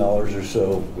 $2,000 or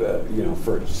so,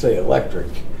 for say electric.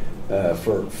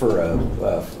 for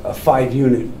a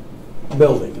 5-unit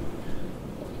building.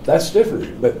 That's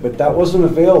different, but that wasn't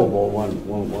available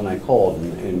when I called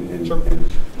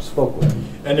and spoke with them.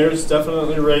 And there's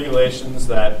definitely regulations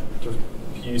that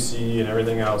PUC and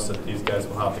everything else that these guys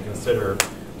will have to consider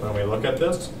when we look at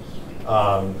this.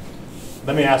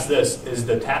 Let me ask this, is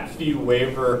the tap fee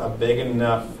waiver a big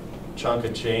enough chunk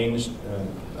of change,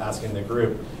 asking the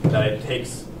group, that it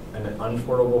takes an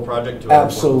unaffordable project to an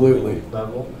Absolutely. affordable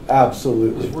level?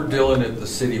 Absolutely. We're dealing at the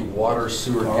city, water,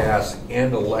 sewer, gas,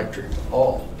 and electric,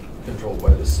 all controlled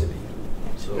by the city.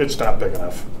 So It's not big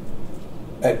enough.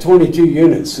 At 22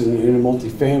 units in a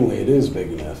multifamily, it is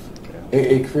big enough.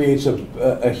 It creates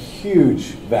a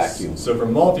huge vacuum. So for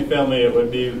multifamily, it would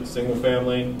be single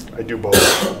family. I do both.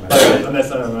 And that's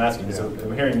not what I'm asking. So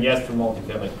I'm hearing yes for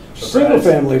multifamily. So for Single us-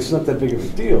 family, it's not that big of a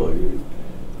deal.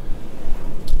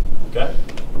 Okay.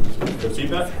 Good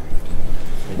feedback.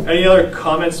 Any other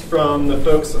comments from the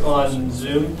folks on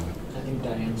Zoom? I think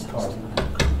Diane's called.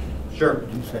 Sure.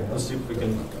 Let's see if we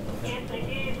can. Yes, I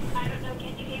did. I don't know,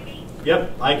 can you hear me?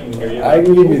 Yep, I can hear you. I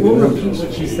can give you the We'll numbers. repeat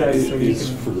what she says so you It's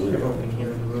can for real. everyone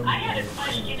here in the room. I had a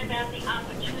question about the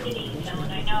opportunity zone.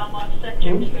 I know I'm off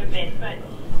subject for a bit, but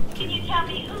can you tell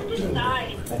me who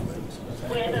decides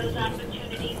where those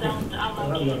opportunity zones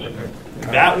are located?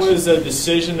 That was a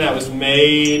decision that was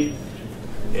made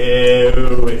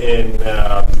in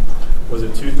was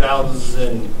it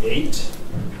 2008?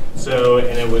 So,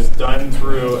 and it was done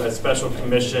through a special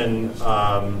commission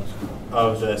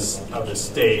of the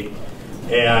state,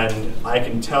 and I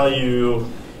can tell you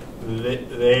that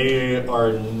they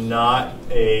are not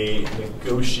a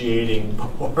negotiating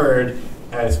board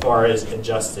as far as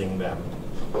adjusting them.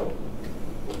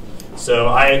 So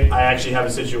I actually have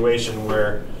a situation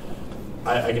where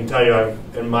I can tell you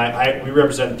we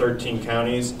represent 13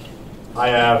 counties. I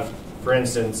have, for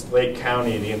instance, Lake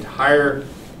County,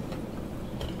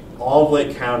 all of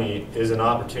Lake County is an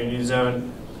opportunity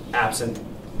zone absent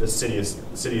the city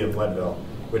of Leadville,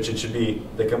 which it should be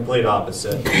the complete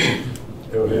opposite.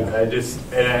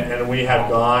 And we have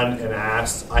gone and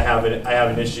asked. I have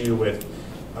an issue with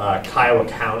Kiowa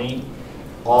County.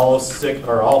 All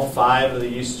 5 of the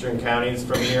eastern counties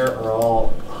from here are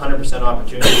all 100%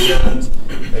 opportunity zones,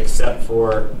 except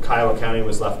for Kiowa County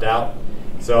was left out.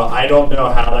 So I don't know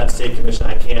how that state commission.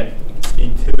 I can't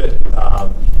speak to it.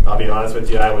 I'll be honest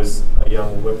with you. I was a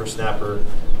young whippersnapper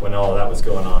when all of that was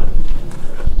going on.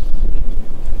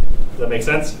 Does that make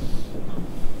sense?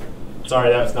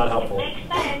 Sorry, that's not helpful. It makes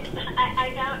sense.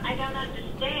 I don't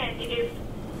understand if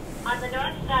on the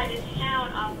north side of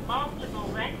town are multiple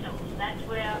rentals. That's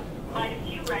where quite a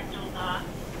few rentals are,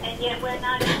 and yet we're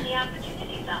not in the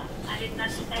opportunity zone. I didn't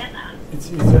understand that.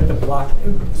 It's at the block.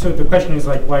 So the question is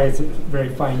like, why is it very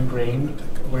fine grained,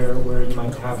 where you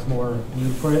might have more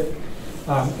need for it?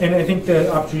 And I think the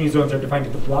opportunity zones are defined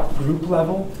at the block group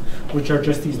level, which are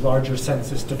just these larger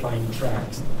census defined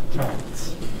tracts.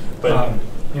 But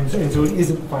and so it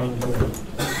isn't fine grained.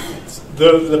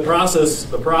 the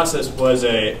process was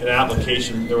an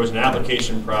application. There was an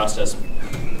application process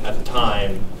at the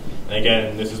time, and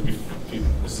again, this is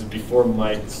before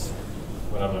Mike's.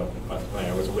 I don't know. When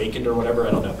I was awakened or whatever.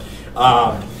 I don't know.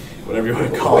 Whatever you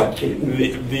want to call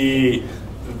it.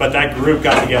 But that group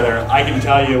got together. I can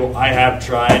tell you, I have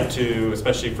tried to,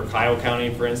 especially for Kiowa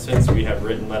County, for instance, we have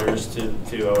written letters to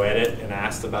OEdit and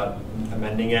asked about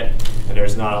amending it, and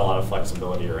there's not a lot of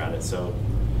flexibility around it. So,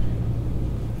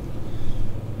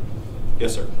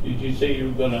 yes, sir. Did you say you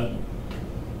were going to,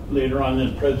 later on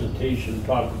in the presentation,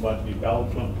 talk about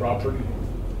development property?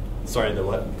 Sorry, the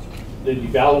what? The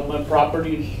development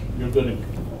properties, you're going to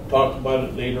talk about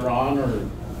it later on, or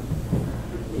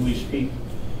do we speak?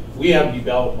 We have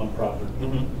development property.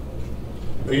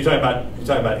 Mm-hmm. Are you talking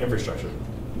about infrastructure?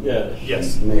 Yes.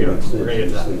 Yes. Maybe We're going to get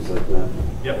to that. things like that.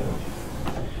 Yep.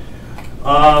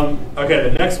 Okay,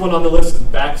 the next one on the list is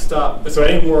backstop. So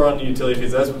any more on the utility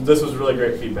fees? This was really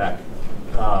great feedback.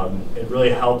 It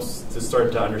really helps to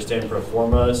start to understand pro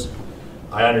formas.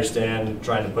 I understand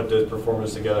trying to put those pro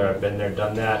formas together. I've been there,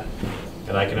 done that,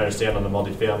 and I can understand on the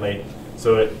multifamily.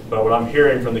 But what I'm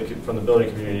hearing from the building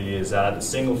community is that at the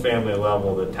single family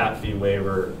level, the tap fee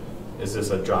waiver is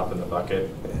just a drop in the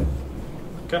bucket.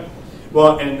 Okay.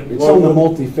 Well, and It's on the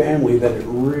multifamily that it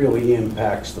really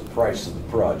impacts the price of the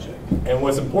project. And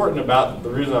what's important about the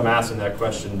reason I'm asking that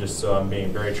question, just so I'm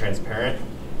being very transparent,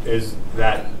 is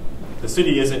that the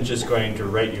city isn't just going to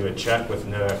write you a check with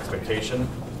no expectation,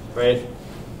 right?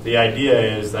 The idea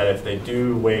is that if they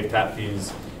do waive tap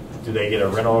fees, do they get a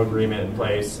rental agreement in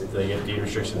place? Do they get deed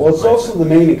restrictions Well, in it's place? also the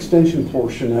main extension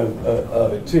portion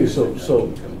of it too.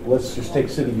 So let's just take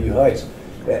City View Heights.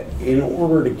 In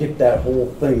order to get that whole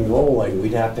thing rolling,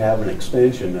 we'd have to have an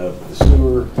extension of the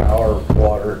sewer, power,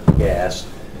 water, gas.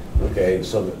 Okay,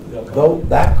 so though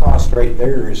that cost right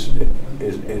there is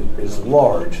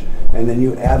large, and then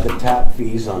you add the tap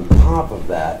fees on top of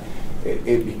that,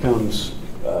 it becomes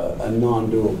a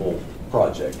non-doable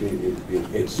project.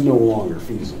 It's no longer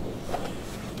feasible.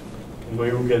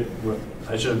 We will get. Well,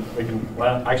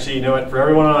 actually, you know what? For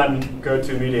everyone on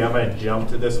GoToMeeting, I'm going to jump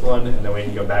to this one, and then we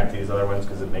can go back to these other ones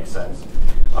because it makes sense.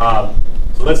 So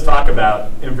let's talk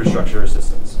about infrastructure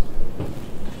assistance.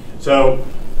 So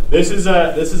this is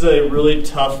a really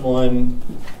tough one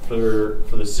for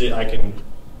the city. I can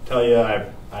tell you,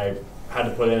 I had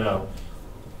to put in a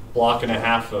block and a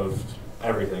half of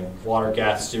everything: water,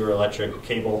 gas, sewer, electric,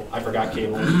 cable. I forgot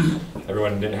cable.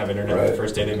 Everyone didn't have internet the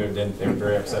first day they moved in. They were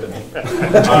very upset at me.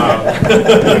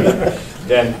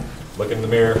 Then, look in the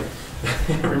mirror.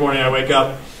 Every morning I wake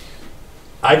up.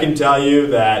 I can tell you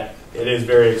that it is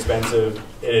very expensive.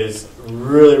 It is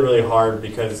really, really hard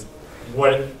because the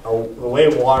way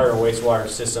water and wastewater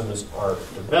systems are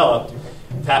developed,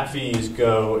 tap fees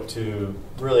go to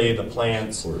really the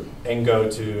plants and go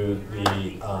to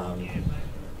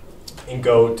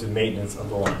the maintenance of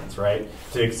the lines, right?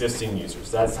 To existing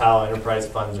users. That's how enterprise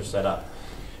funds are set up.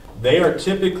 They are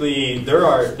typically, there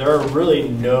are really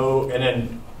no, and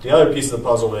then the other piece of the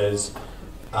puzzle is,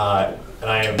 and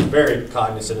I am very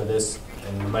cognizant of this,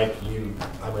 and Mike,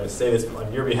 I'm going to say this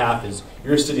on your behalf, is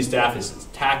your city staff is as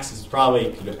taxed as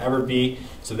probably could ever be.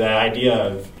 So the idea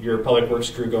of your public works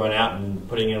crew going out and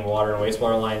putting in water and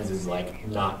wastewater lines is like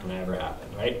not going to ever happen,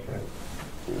 right?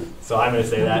 So I'm going to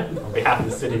say that on behalf of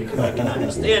the city because I can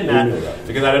understand that,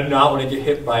 because I do not want to get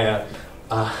hit by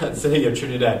a City of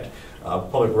Trinidad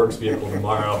public works vehicle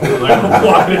tomorrow. I'm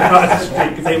walking across the street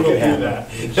because they will do that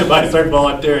if I start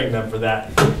volunteering them for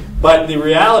that. But the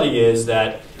reality is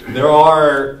that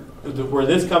where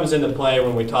this comes into play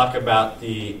when we talk about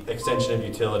the extension of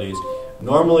utilities,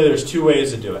 normally there's two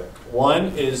ways to do it.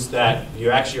 One is that you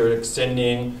actually are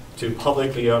extending to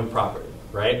publicly owned property,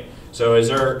 right? So is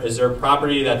there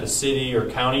property that the city or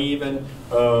county even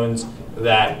owns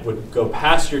that would go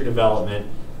past your development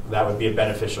that would be a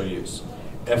beneficial use?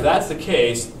 If that's the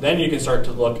case, then you can start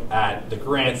to look at the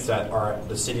grants that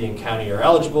the city and county are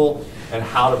eligible and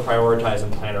how to prioritize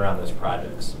and plan around those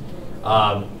projects.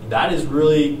 That is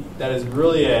really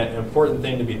an important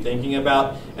thing to be thinking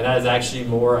about, and that is actually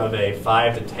more of a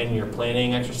 5 to 10 year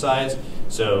planning exercise.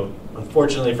 So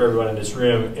unfortunately for everyone in this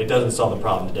room, it doesn't solve the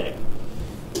problem today.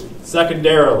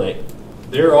 Secondarily,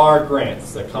 there are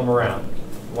grants that come around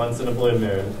once in a blue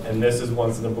moon, and this is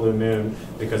once in a blue moon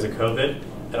because of COVID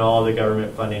and all the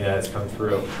government funding that has come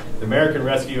through. The American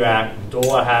Rescue Act,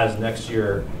 DOLA has next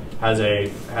year has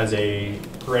a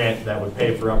grant that would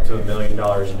pay for up to $1 million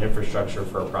in infrastructure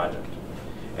for a project.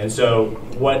 And so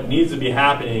what needs to be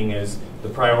happening is the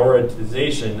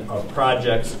prioritization of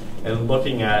projects and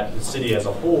looking at the city as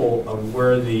a whole of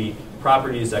where the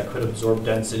properties that could absorb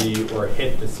density or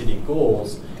hit the city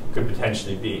goals could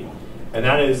potentially be. And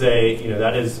that is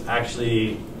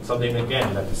actually something,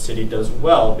 again, that the city does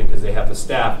well because they have the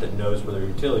staff that knows where their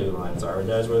utility lines are,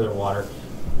 knows where their water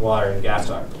and gas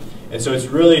are. And so it's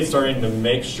really starting to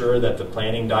make sure that the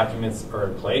planning documents are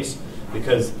in place,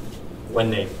 because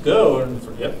when they go,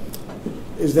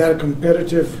 Is that a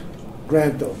competitive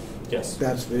grant though? Yes.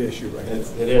 That's the issue, right?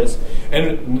 It is.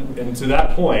 And to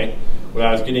that point, what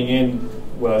I was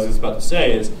just about to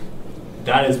say is,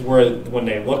 that is where, when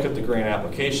they look at the grant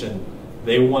application,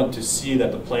 they want to see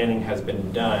that the planning has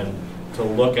been done to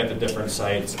look at the different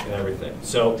sites and everything.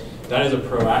 So that is a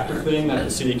proactive thing that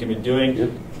the city can be doing. Yep.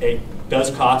 It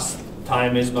does cost,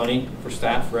 time is money for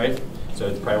staff, right? So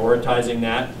it's prioritizing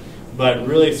that, but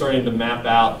really starting to map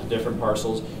out the different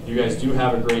parcels. You guys do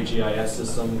have a great GIS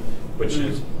system, which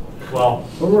is, well,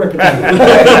 we're working on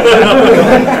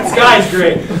it. Sky's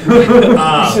great.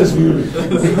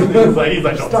 He's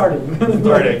like starting.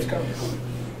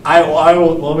 I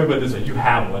will. Let me put it this way: you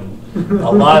have one.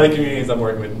 A lot of the communities I'm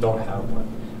working with don't have one.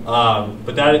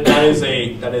 But that is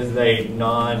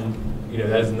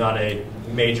not a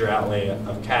major outlay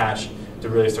of cash to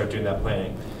really start doing that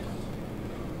planning.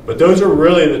 But those are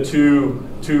really the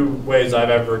two ways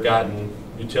I've ever gotten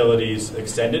utilities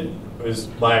extended, was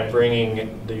by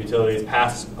bringing the utilities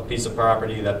past a piece of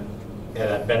property that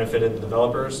benefited the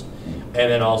developers, and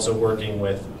then also working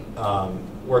with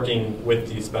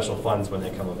these special funds when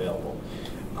they come available.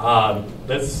 I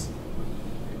have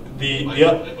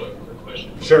a quick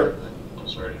question. Sure. I'm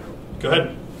sorry. Go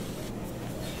ahead.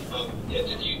 Yeah,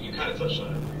 you kind of touched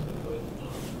on it briefly,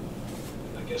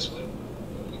 but I guess when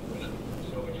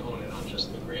you hone in on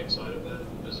just the grant side of that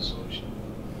as a solution,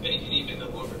 and even the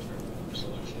longer term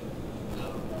solution,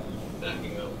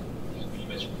 backing up, you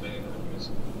mentioned planning documents.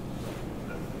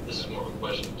 This is more of a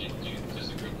question. Does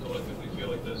the group collectively feel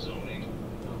like the zoning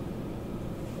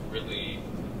really,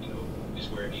 is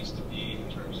where it needs to be in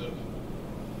terms of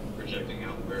projecting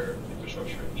out where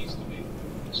infrastructure needs to be?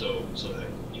 So that,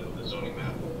 the zoning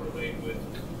map overlaid with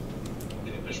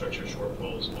the infrastructure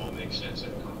shortfalls all make sense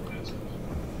from a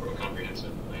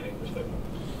comprehensive planning perspective.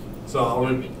 So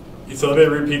let me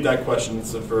repeat that question.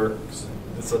 So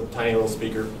it's a tiny little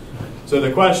speaker. So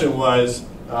the question was,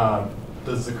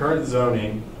 does the current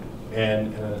zoning,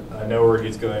 and I know where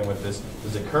he's going with this,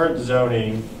 does the current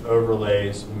zoning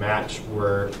overlays match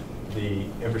where the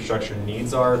infrastructure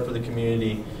needs are for the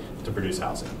community to produce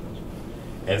housing?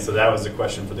 And so that was the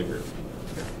question for the group.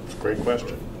 Great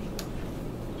question.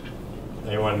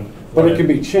 Anyone? But it can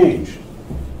be changed.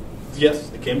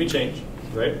 Yes, it can be changed,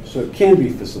 right? So it can be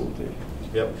facilitated.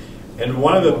 Yep. And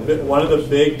one of the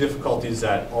big difficulties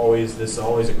that this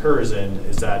always occurs in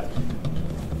is that,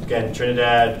 again,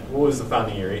 Trinidad, what was the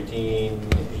founding year?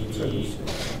 1880?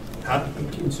 Huh?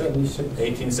 1876.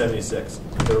 1876.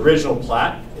 The original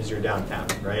plat is your downtown,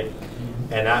 right?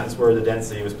 And that's where the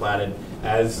density was platted.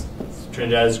 As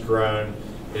Trinidad has grown,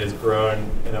 it has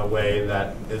grown in a way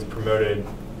that has promoted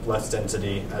less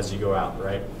density as you go out,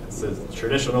 right? It's the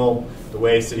traditional, the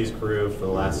way cities grew for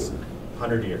the last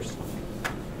 100 years.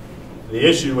 The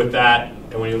issue with that,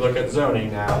 and when you look at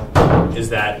zoning now, is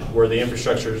that where the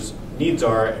infrastructure's needs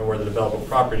are and where the developable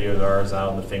property are is out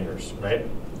on the fingers, right?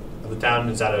 Of the town,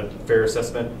 is that a fair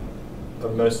assessment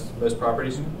of most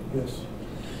properties? Yes.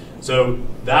 So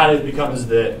that becomes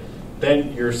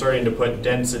then you're starting to put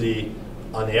density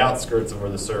on the outskirts of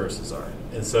where the services are.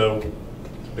 And so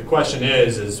the question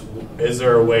is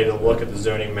there a way to look at the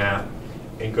zoning map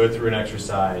and go through an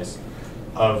exercise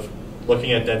of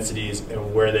looking at densities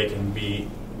and where they can be,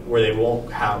 where they won't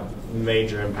have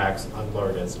major impacts on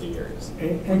lower density areas?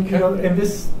 And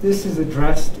this is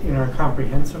addressed in our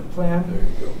comprehensive plan. There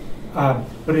you go.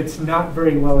 But it's not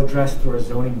very well addressed through a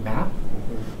zoning map.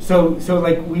 So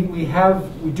like we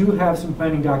do have some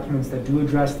planning documents that do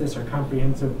address this. Our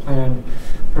comprehensive plan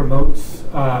promotes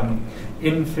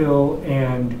infill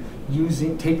and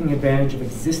taking advantage of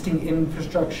existing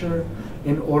infrastructure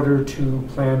in order to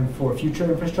plan for future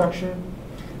infrastructure.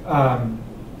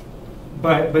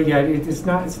 But yeah, it's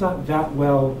not that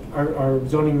well. Our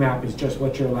zoning map is just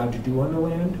what you're allowed to do on the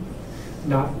land,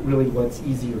 not really what's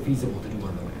easy or feasible to do on the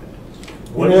land.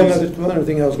 One other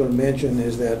thing I was going to mention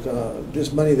is that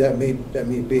this money that may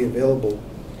be available,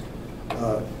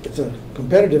 it's a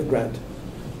competitive grant,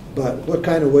 but what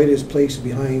kind of weight is placed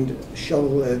behind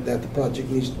shovel that the project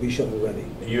needs to be shovel ready?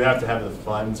 You have to have the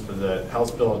funds for the House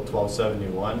Bill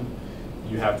 1271.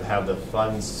 You have to have the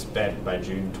funds spent by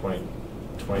June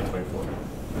 2024.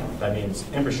 That means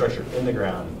infrastructure in the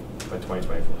ground by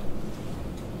 2024.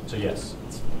 So yes,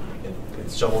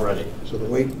 it's shovel ready. So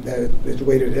it's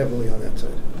weighted heavily on that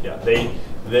side. Yeah, the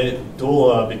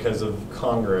DULA, because of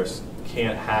Congress,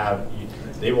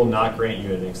 they will not grant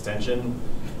you an extension.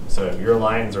 So if your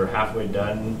lines are halfway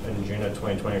done in June of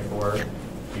 2024,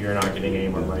 you're not getting any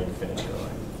more money to finish your line.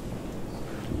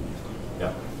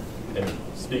 Yeah. And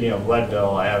speaking of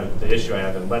Leadville, the issue I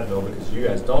have in Leadville, because you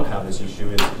guys don't have this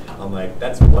issue, is I'm like,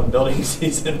 that's one building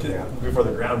season before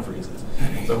the ground freezes.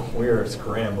 So we're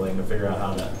scrambling to figure out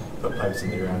how to put pipes in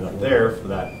the ground up there for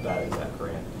that exact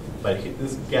grant. But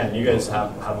again, you guys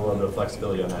have a little bit of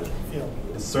flexibility on that.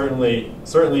 It's certainly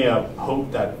a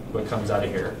hope that what comes out of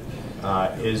here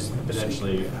is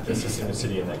potentially assisting the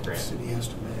city in that grant.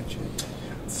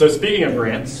 So speaking of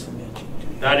grants,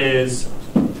 that is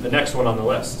the next one on the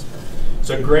list.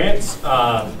 So grants,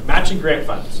 matching grant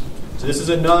funds. So this is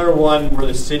another one where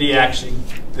the city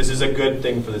this is a good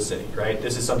thing for the city, right?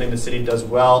 This is something the city does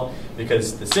well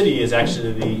because the city is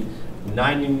actually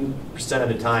 90% of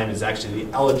the time is actually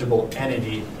the eligible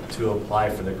entity to apply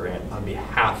for the grant on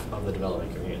behalf of the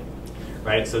development community,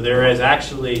 right? So there is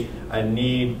actually a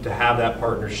need to have that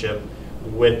partnership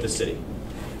with the city.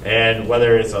 And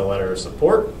whether it's a letter of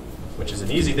support, which is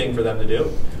an easy thing for them to do,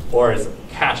 or it's a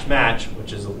cash match,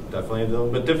 which is definitely a little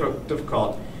bit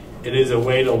difficult, it is a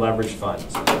way to leverage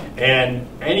funds. And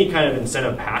any kind of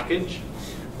incentive package,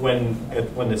 when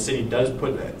the city does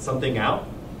put something out,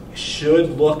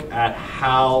 should look at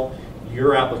how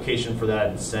your application for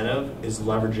that incentive is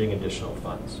leveraging additional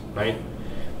funds, right?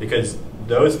 Because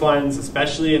those funds,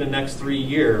 especially in the next 3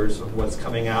 years of what's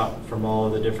coming out from all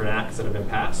of the different acts that have been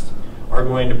passed, are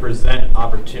going to present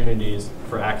opportunities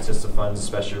for access to funds,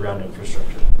 especially around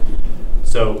infrastructure.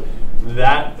 So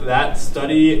that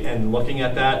study and looking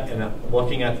at that and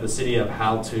looking at the city of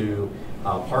how to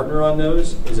partner on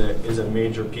those is a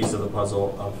major piece of the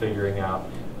puzzle of figuring out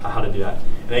how to do that.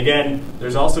 And again,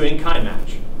 there's also in-kind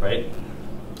match, right?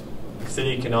 The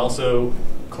city can also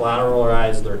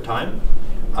collateralize their time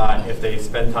if they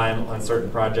spend time on certain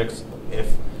projects.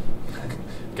 If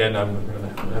again, I'm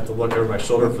going to have to look over my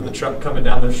shoulder for the truck coming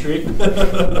down the street.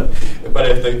 But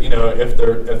if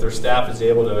their staff is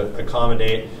able to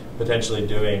accommodate potentially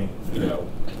doing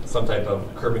some type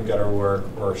of curb and gutter work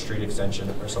or street extension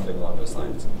or something along those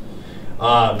lines.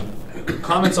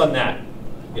 Comments on that?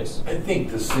 Yes. I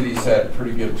think the city's had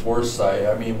pretty good foresight.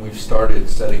 I mean, we've started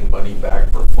setting money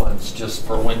back for funds just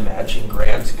for when matching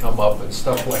grants come up and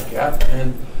stuff like that.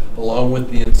 And along with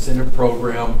the incentive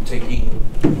program, taking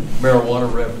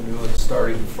marijuana revenue and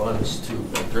starting funds to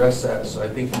address that. So I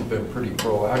think we've been pretty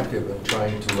proactive in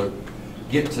trying to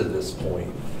get to this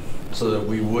point so that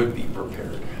we would be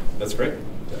prepared. That's great.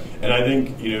 And I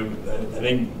think,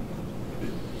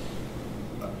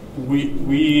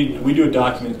 we do a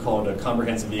document called a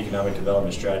Comprehensive Economic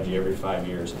Development Strategy every 5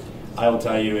 years. I will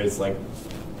tell you, it's like,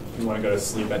 if you want to go to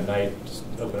sleep at night, just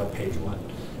open up page 1.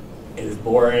 It is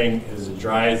boring, it is as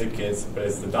dry as it gets, but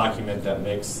it's the document that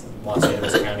makes Los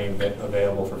Angeles County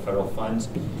available for federal funds.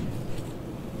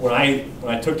 When I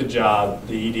took the job,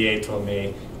 the EDA told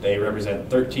me they represent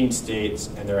 13 states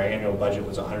and their annual budget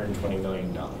was $120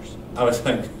 million. I was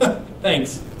like,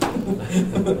 thanks.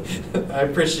 I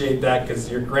appreciate that,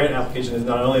 because your grant application is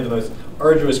not only the most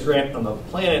arduous grant on the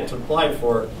planet to apply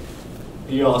for,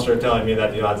 you also are telling me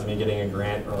that the odds of me getting a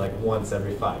grant are like once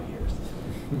every 5 years.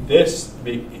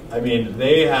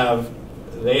 They have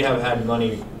had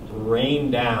money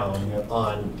rain down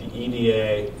on the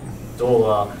EDA,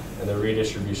 DOLA, and the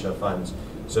redistribution of funds.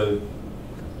 So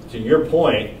to your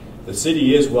point, the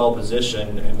city is well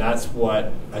positioned, and that's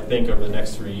what I think over the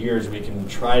next 3 years we can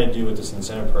try to do with this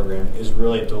incentive program, is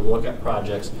really to look at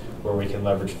projects where we can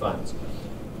leverage funds.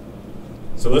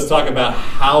 So let's talk about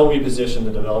how we position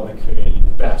the development community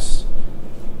best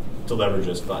to leverage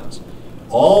those funds.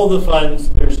 All the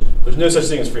funds, there's no such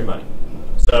thing as free money.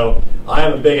 So I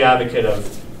am a big advocate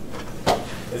of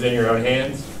is in your own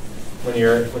hands when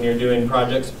you're doing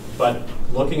projects, but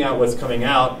looking at what's coming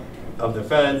out of the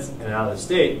feds and out of the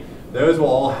state, those will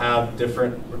all have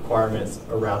different requirements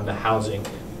around the housing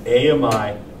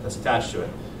AMI that's attached to it.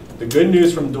 The good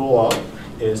news from DOLA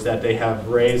is that they have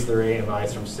raised their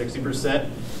AMIs from 60%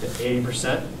 to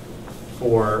 80%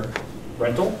 for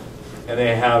rental, and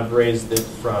they have raised it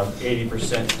from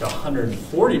 80% to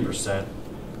 140%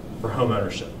 for home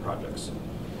ownership projects,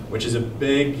 which is a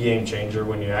big game changer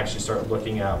when you actually start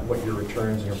looking at what your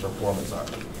returns and your performance are.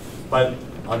 But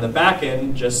on the back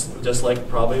end, just like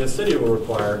probably the city will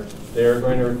require, they're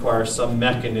going to require some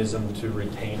mechanism to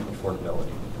retain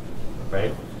affordability,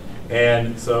 right?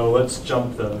 And so let's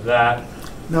jump to that.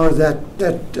 Now, is that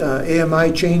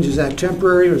AMI change, is that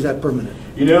temporary or is that permanent?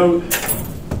 The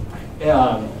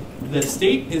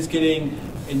state is getting,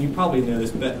 and you probably know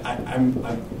this, but I've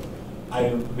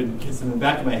been, it's in the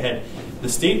back of my head, the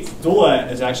state's DOLA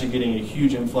is actually getting a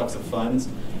huge influx of funds.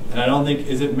 And I don't think,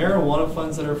 is it marijuana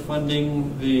funds that are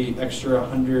funding the extra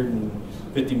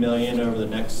 $150 million over the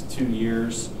next 2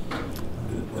 years?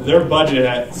 Their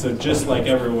budget, so just like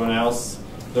everyone else,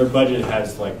 their budget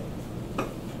has like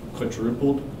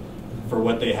quadrupled for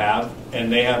what they have,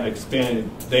 and they have expanded.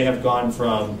 They have gone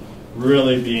from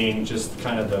really being just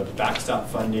kind of the backstop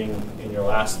funding in your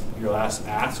last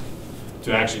ask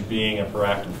to actually being a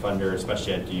proactive funder,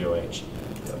 especially at DOH.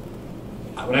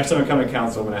 Next time I come to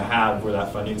council, I'm going to have where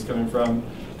that funding is coming from,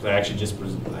 because I actually just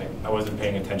I wasn't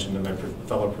paying attention to my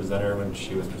fellow presenter when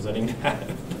she was presenting that.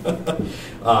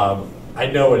 I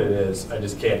know what it is, I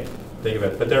just can't think of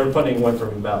it. But their funding went from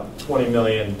about $20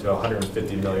 million to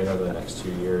 $150 million over the next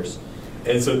 2 years,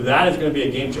 and so that is going to be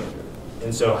a game changer.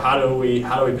 And so how do we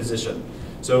position?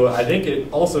 So I think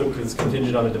it also is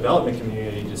contingent on the development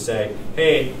community to say,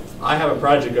 hey, I have a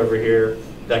project over here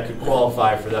that could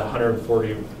qualify for that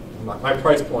 140. My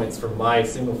price points for my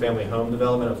single family home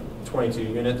development of 22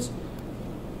 units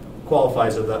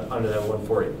qualifies under that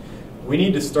 140. We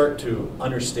need to start to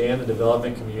understand the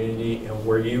development community and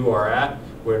where you are at,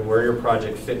 where your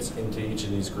project fits into each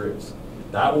of these groups.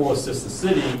 That will assist the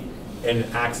city in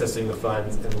accessing the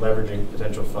funds and leveraging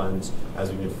potential funds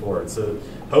as we move forward. So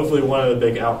hopefully one of the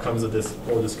big outcomes of this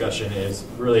whole discussion is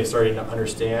really starting to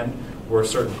understand where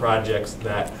certain projects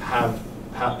that have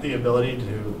the ability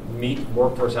to meet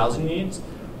workforce housing needs,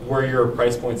 where your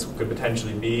price points could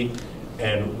potentially be,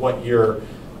 and what your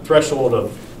threshold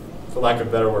of, for lack of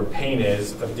a better word, pain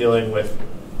is of dealing with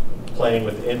playing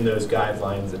within those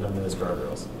guidelines and under those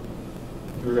guardrails.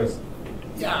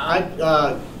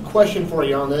 Yeah, question for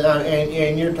you on that,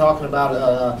 and you're talking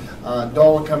about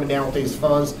DOLA coming down with these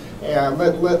funds.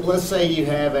 Let's say you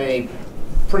have a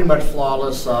pretty much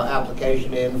flawless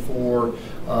application in for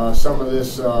some of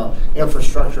this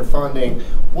infrastructure funding.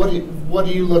 What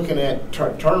are you looking at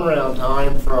turnaround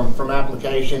time from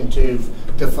application to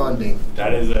funding?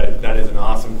 That is an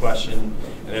awesome question,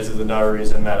 and this is another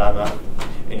reason that I'm not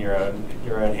in your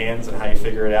own hands and how you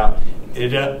figure it out.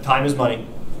 Time is money,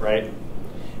 right?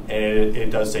 And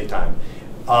it does take time.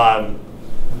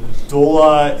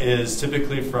 DOLA is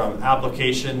typically from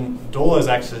application. DOLA is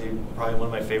actually probably one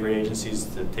of my favorite agencies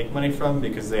to take money from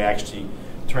because they actually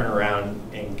turn around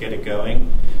and get it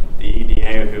going. The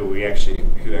EDA, who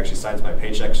actually signs my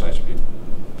paycheck, so I should be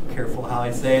careful how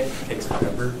I say it, takes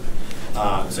forever.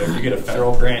 So if you get a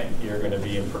federal grant, you're going to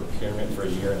be in procurement for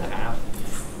 1.5 years.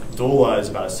 DOLA is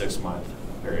about a 6-month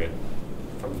period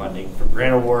from funding, from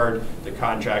grant award to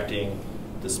contracting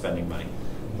to spending money.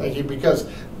 Thank you, because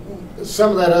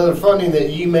some of that other funding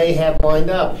that you may have lined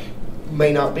up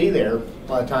may not be there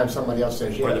by the time somebody else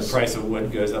says yes. Or the price of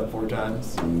wood goes up 4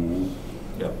 times. Mm-hmm.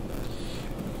 Yep.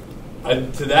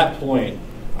 To that point,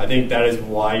 I think that is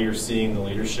why you're seeing the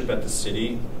leadership at the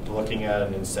city looking at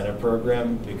an incentive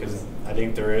program, because I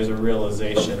think there is a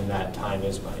realization that time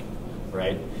is money,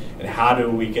 right? And how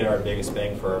do we get our biggest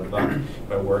bang for our buck?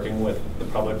 By working with the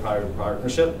public-private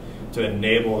partnership to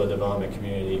enable the development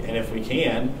community, and if we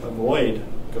can, avoid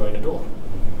going to DOLA.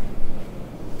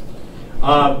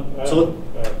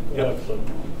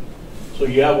 So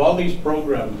you have all these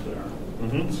programs there.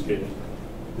 Mm-hmm.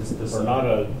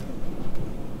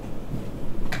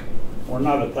 We're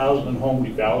not a 1,000 home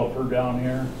developer down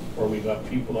here, where we got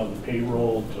people on the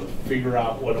payroll to figure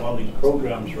out what all these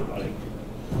programs are like.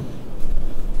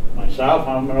 Myself,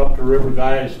 I'm an up the river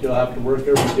guy. I still have to work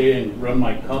every day and run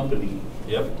my company.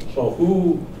 Yep.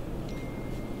 So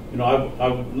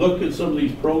I've looked at some of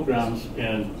these programs,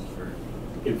 and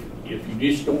if you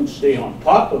just don't stay on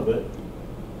top of it,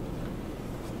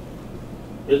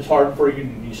 it's hard for you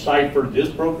to decipher this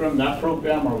program, that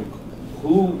program, or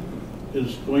who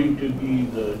is going to be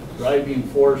the driving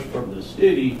force from the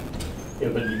city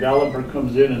if a developer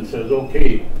comes in and says,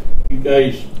 okay, you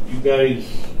guys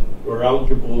are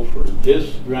eligible for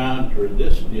this grant or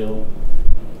this deal,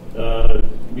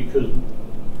 because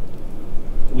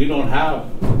we don't have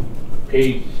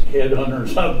paid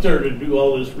headhunters out there to do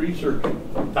all this research.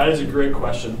 That is a great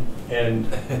question. And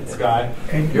Sky,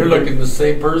 You're looking the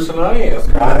same person I am.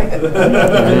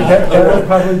 That would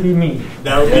probably be me.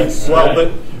 That would Yes. be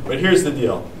well, but here's the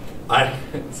deal. I've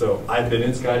been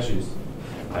in Sky's shoes.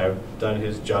 I've done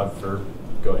his job for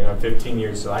going on 15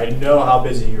 years, so I know how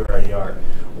busy you already are.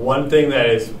 One thing that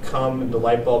has come, the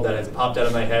light bulb that has popped out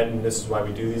of my head, and this is why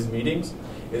we do these meetings,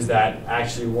 is that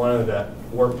actually one of the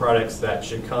work products that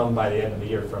should come by the end of the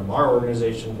year from our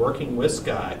organization working with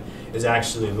Sky is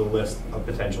actually the list of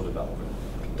potential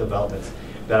developments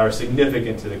that are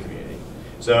significant to the community.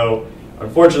 So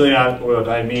unfortunately, what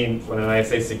I mean when I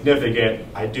say significant,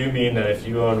 I do mean that if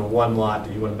you own 1 lot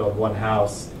that you want to build 1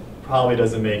 house, probably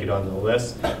doesn't make it on the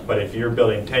list. But if you're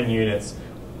building 10 units,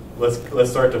 let's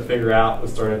start to figure out,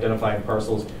 let's start identifying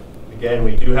parcels. Again,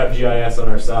 we do have GIS on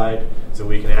our side, so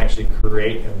we can actually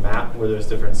create a map where those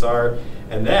differences are.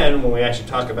 And then when we actually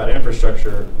talk about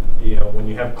infrastructure, when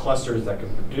you have clusters that can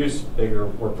produce bigger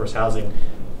workforce housing,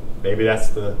 maybe that's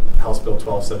the House Bill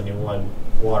 1271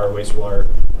 water, wastewater,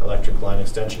 electric line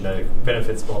extension that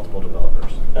benefits multiple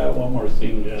developers. One more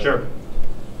thing. Sure.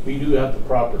 We do have the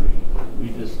property.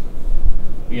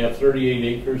 We have 38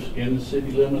 acres in the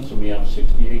city limits, and we have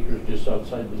 60 acres just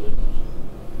outside the limits.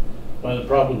 One of the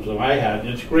problems that I had, and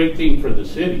it's a great thing for the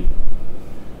city,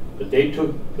 that they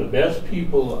took the best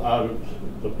people out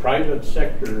of the private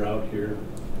sector out here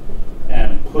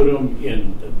and put them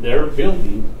in their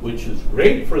building, which is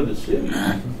great for the city.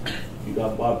 You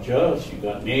got Bob Just, you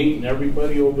got Nate and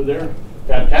everybody over there.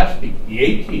 Fantastic. The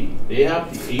 18, they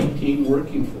have the 18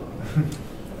 working for them.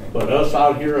 But us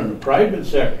out here in the private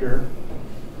sector,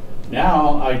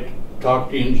 now I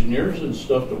talk to engineers and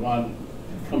stuff that want to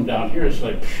come down here. It's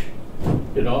like,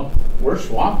 we're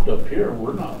swamped up here.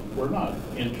 We're not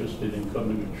interested in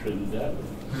coming to Trinidad.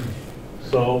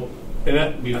 So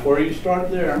before you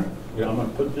start there, I'm going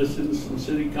to put this in some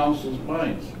city council's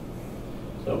minds.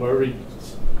 So I've already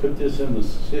put this in the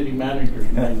city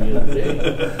manager's mind the other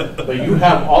day. But you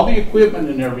have all the equipment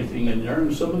and everything in there,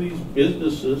 and some of these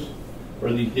businesses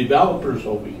or these developers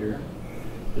over here,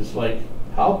 it's like,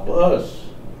 help us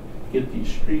get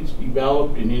these streets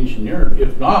developed and engineered.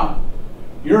 If not,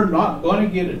 you're not going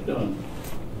to get it done.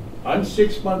 I'm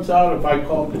 6 months out if I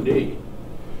call today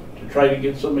to try to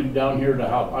get somebody down here to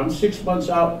help. I'm 6 months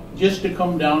out just to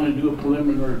come down and do a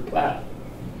preliminary plat.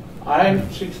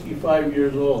 I'm 65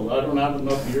 years old. I don't have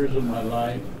enough years of my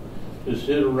life to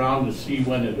sit around to see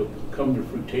when it'll come to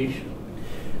fruition.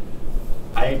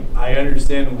 I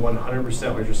understand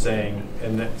 100% what you're saying,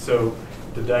 and so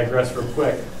to digress real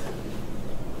quick,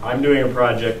 I'm doing a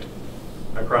project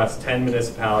across 10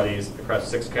 municipalities, across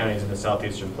 6 counties in the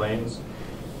southeastern plains.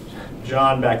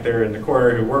 John back there in the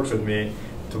corner who works with me,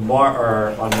 tomorrow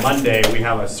or on Monday we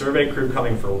have a survey crew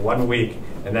coming for 1 week,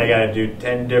 and they got to do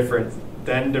 10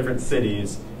 different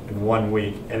cities in 1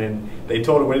 week. And then they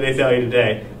told, what did they tell you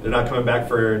today? They're not coming back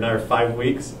for another 5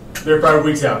 weeks. They're 5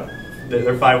 weeks out.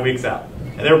 They're 5 weeks out.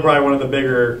 And they were probably one of the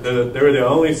bigger, they were the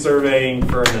only surveying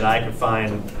firm that I could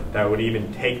find that would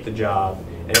even take the job,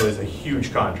 and it was a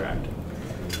huge contract.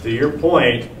 To your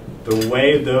point, the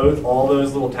way all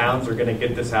those little towns are going to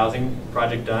get this housing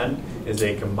project done is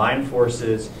they combine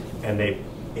forces and they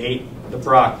ate the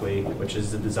broccoli, which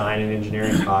is the design and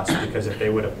engineering costs, because if they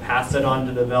would have passed it on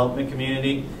to the development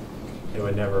community, it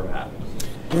would never have happened.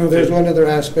 You know, there's one other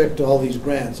aspect to all these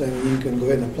grants. I mean, you can go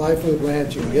ahead and apply for the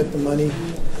grants, you can get the money,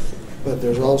 but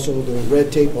there's also the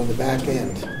red tape on the back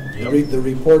end, the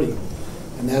reporting.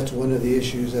 And that's one of the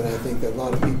issues that I think that a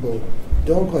lot of people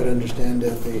don't quite understand,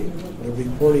 that the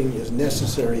reporting is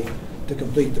necessary to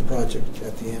complete the project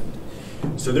at the end.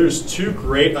 So there's 2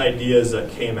 great ideas that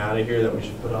came out of here that we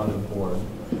should put on the board.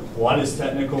 One is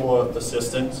technical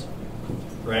assistance,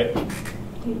 right?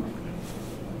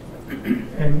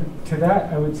 And to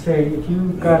that, I would say, if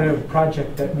you've got a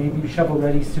project that may be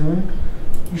shovel-ready soon,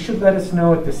 you should let us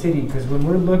know at the city, because when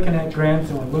we're looking at grants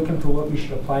and we're looking for what we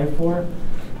should apply for,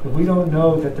 if we don't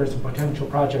know that there's a potential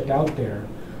project out there,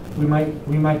 we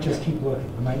might just keep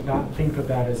looking. We might not think of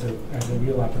that as a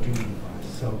real opportunity for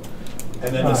us. So.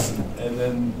 And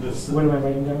then this. What am I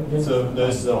writing down again? So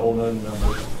this is a whole nother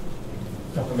number.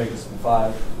 I'll make this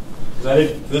 5. Because I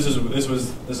think this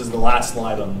is the last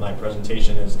slide on my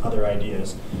presentation is other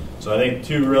ideas. So I think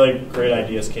 2 really great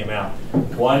ideas came out.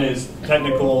 One is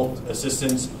technical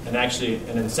assistance and actually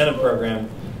an incentive program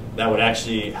that would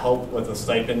actually help with a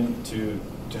stipend to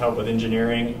help with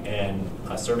engineering and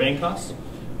surveying costs.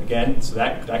 Again, so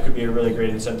that could be a really great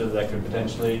incentive that could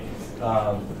potentially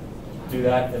do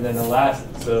that. And then the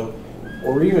last,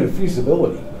 or even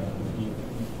feasibility.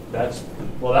 That's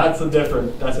a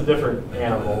different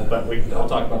animal, but I'll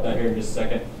talk about that here in just a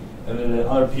second. And then the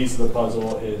other piece of the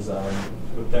puzzle is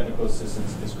with technical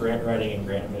assistance is grant writing and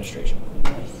grant administration.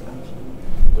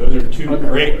 Those are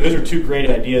two great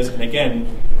ideas, and again,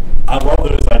 I love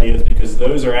those ideas because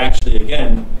those are actually,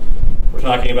 again, we're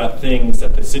talking about things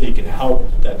that the city can help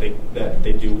that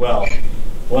they do well.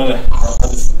 I'll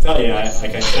just tell you,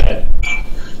 like I said,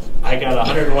 I got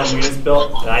 101 units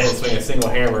built, and I didn't swing a single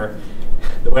hammer.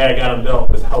 The way I got them built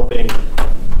was helping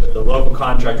the local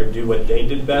contractor do what they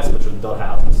did best, which was build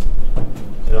houses,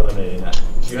 and eliminating that.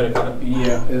 You had a comment?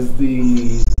 Yeah, is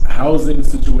the housing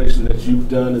situation that you've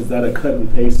done, is that a cut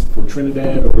and paste for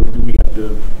Trinidad, or do we have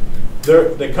to?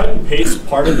 The cut and paste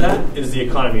part of that is the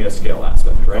economy of scale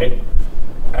aspect, right?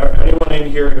 Anyone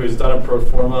in here who's done a pro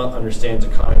forma understands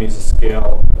economies of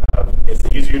scale. It's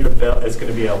easier to build. It's going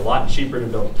to be a lot cheaper to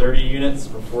build 30 units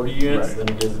or 40 units than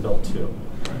it is to build 2.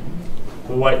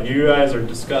 But what you guys are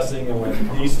discussing and with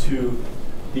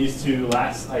these two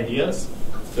last ideas,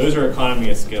 those are economy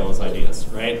of scale ideas,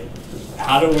 right?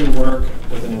 How do we work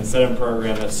with an incentive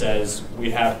program that says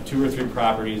we have 2 or 3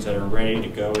 properties that are ready to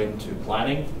go into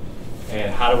planning,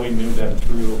 and how do we move them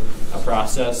through a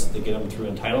process to get them through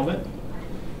entitlement?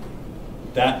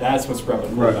 That's what's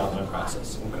relevant about my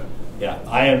process. Okay. Yeah,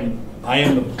 I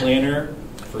am the planner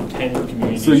for 10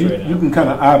 communities right now. So you can kind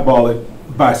of eyeball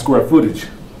it by square footage,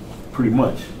 pretty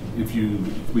much, if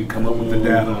we come up with the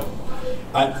data.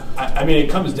 I mean, what it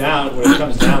comes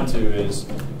down to is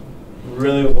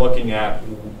really looking at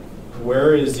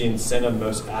where is the incentive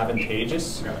most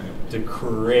advantageous to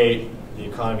create the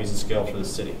economies of scale for the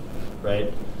city,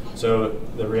 right? So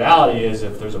the reality is,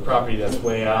 if there's a property that's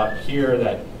way out here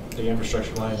that the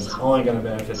infrastructure line is only going to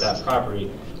benefit that property,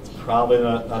 it's probably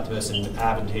not the most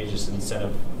advantageous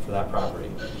incentive for that property.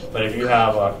 But if you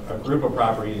have a group of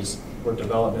properties where the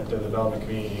development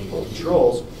community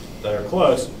controls that are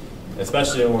close,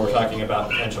 especially when we're talking about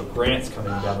potential grants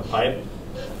coming down the pipe,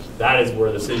 that is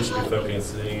where the city should be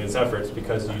focusing its efforts,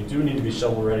 because you do need to be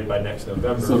shovel ready by next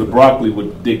November. So the broccoli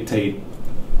would dictate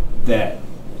that.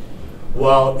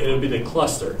 Well, it would be the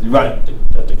cluster that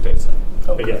dictates that.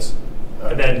 Okay. But yes.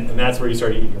 And that's where you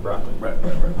start eating your broccoli. Right.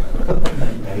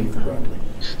 I eat the broccoli.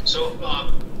 So,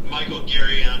 Michael,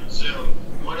 Gary, on Zoom,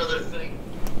 one other thing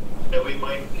that we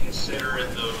might consider in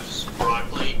those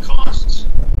broccoli costs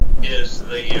is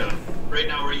right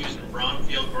now we're using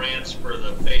brownfield grants for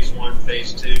the phase 1,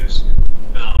 phase 2s,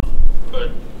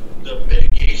 but the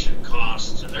mitigation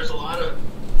costs, and there's a lot of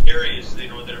areas that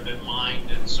have been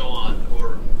mined and so on,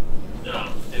 or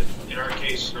in our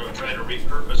case, trying to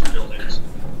repurpose buildings.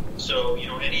 So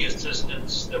any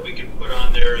assistance that we can put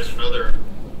on there is another.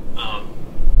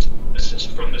 This is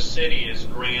from the city is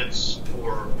grants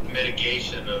for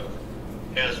mitigation of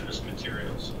hazardous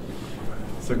materials.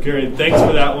 So Gary, thanks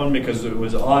for that one because it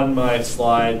was on my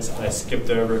slides. I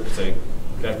skipped over because I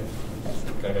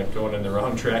got going in the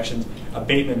wrong directions.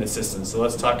 Abatement assistance. So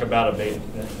let's talk about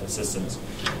abatement assistance.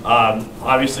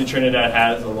 Obviously, Trinidad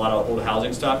has a lot of old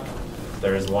housing stock.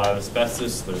 There's a lot of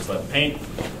asbestos. There's lead paint.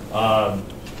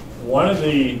 One of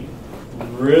the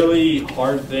really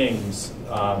hard things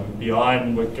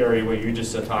beyond what Gary, what you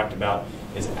just talked about,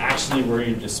 is actually where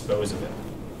you dispose of it,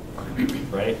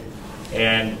 right?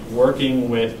 And working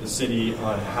with the city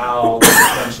on how to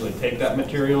potentially take that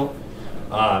material.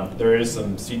 There is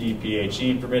some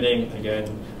CDPHE permitting. Again,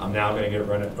 I'm now going to get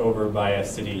run over by a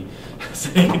city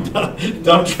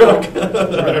dump truck.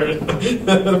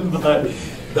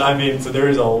 But I mean, so there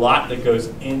is a lot that goes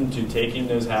into taking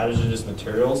those hazardous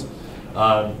materials.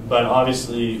 But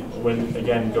obviously, when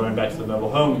again going back to the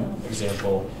mobile home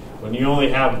example, when you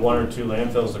only have 1 or 2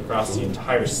 landfills across the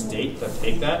entire state that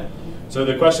take that. So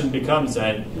the question becomes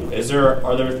then: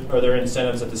 are there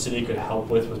incentives that the city could help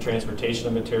with transportation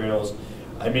of materials?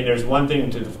 I mean, there's one thing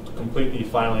to completely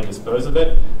finally dispose of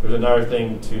it. There's another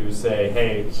thing to say,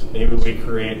 hey, maybe we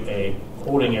create a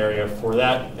holding area for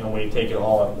that and we take it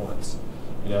all at once.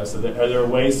 So are there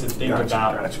ways to think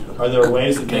about? Are there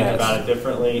ways to think about it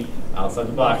differently, outside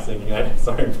the box? Thinking,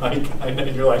 sorry, Mike. I know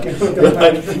you're like our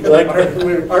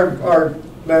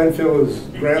landfill is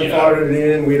grandfathered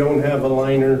in. We don't have a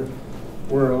liner.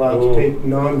 We're allowed to take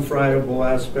non-friable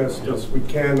asbestos. We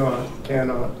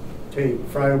cannot take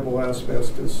friable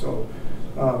asbestos. So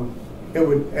it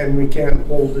would, and we can't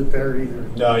hold it there either.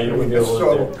 No, you wouldn't be able to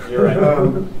hold it there. You're right.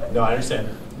 No, I understand.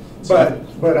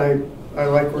 But I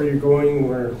like where you're going.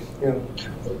 Where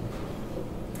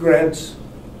grants.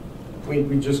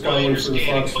 We just got one for the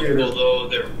Fox Theater. Although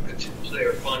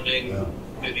they're funding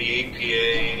through the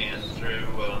APA and through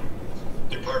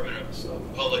Department of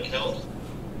Public Health.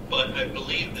 But I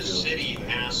believe the city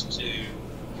has to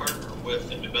partner with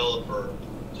the developer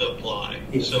to apply.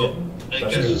 So I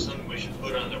think this is something we should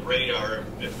put on the radar.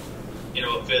 If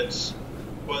it's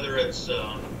whether it's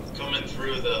coming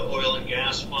through the oil and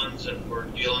gas funds and we're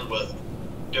dealing with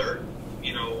dirt,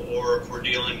 or if we're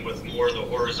dealing with more of the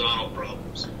horizontal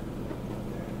problems.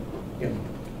 Yeah.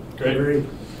 Great.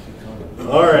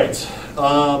 All right.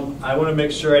 I want to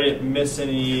make sure I didn't miss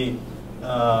any.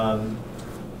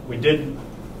 We didn't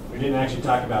actually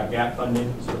talk about gap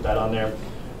funding, so put that on there.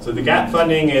 So the gap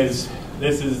funding is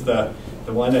the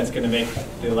one that's going to make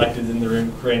the electeds in the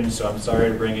room cringe, so I'm sorry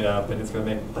to bring it up, and it's going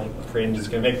to make Mike cringe, it's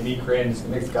going to make me cringe, it's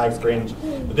going to make Sky cringe.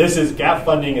 But gap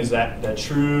funding is that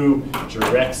true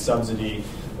direct subsidy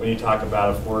when you talk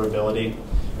about affordability.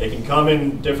 It can come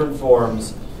in different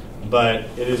forms, but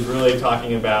it is really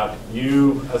talking about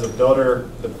you as a builder,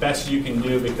 the best you can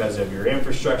do because of your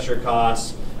infrastructure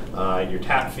costs, your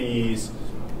tap fees,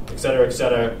 et cetera, et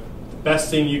cetera. The best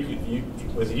thing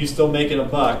with you still making a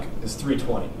buck is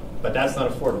 $320, but that's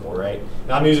not affordable, right?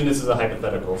 Now I'm using this as a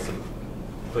hypothetical, so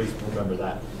please remember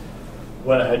that.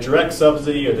 What a direct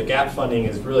subsidy or the gap funding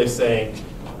is really saying,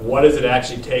 what does it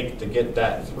actually take to get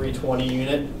that 320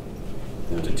 unit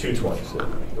to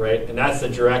 220, right? And that's the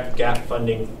direct gap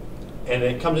funding. And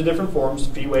it comes in different forms.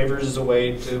 Fee waivers is a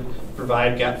way to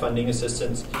provide gap funding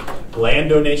assistance. Land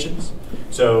donations.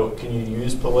 So can you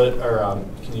use publicly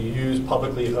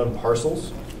owned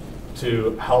parcels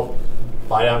to help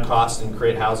buy down costs and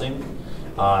create housing?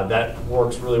 That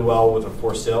works really well with a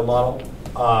for sale model.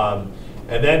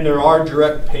 And then there are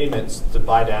direct payments to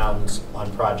buy downs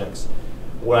on projects.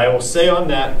 What I will say on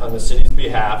that, on the city's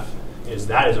behalf, is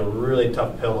that is a really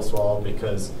tough pill to swallow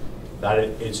because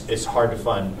it's hard to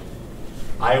fund.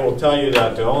 I will tell you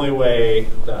that the only way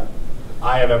that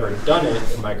I have ever done it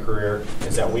in my career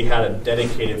is that we had a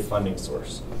dedicated funding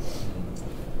source.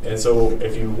 And so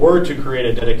if you were to create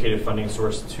a dedicated funding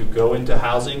source to go into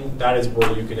housing, that is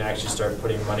where you can actually start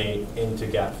putting money into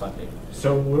gap funding.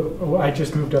 So I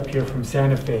just moved up here from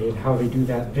Santa Fe, and how they do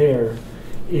that there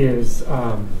is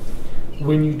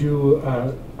when you do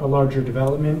a larger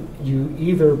development, you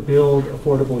either build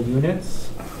affordable units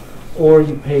or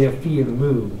you pay a fee in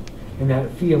lieu. And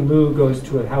that fee in lieu goes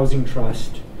to a housing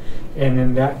trust, and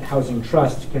then that housing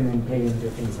trust can then pay into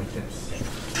things like this,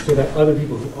 so that other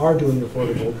people who are doing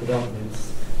affordable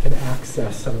developments can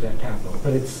access some of that capital.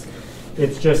 But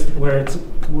It's just where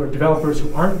developers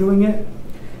who aren't doing it,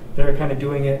 they're kind of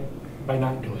doing it by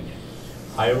not doing it.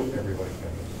 Everybody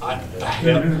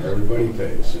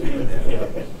pays. Yeah.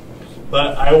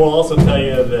 But I will also tell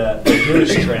you that the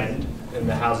newest trend in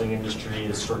the housing industry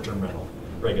is short-term rental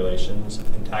regulations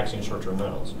and taxing short-term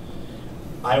rentals.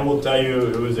 I will tell you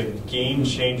it was a game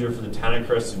changer for the town of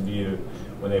Crescent View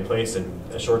when they placed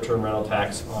a short-term rental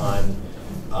tax on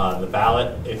the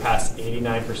ballot. It passed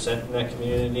 89% in that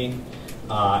community,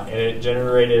 and it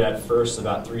generated at first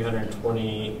about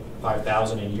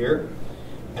 $325,000 a year.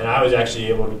 And I was actually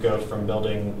able to go from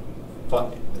building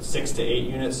 6 to 8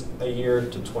 units a year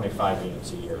to 25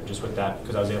 units a year, just with that,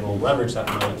 because I was able to leverage that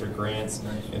money through grants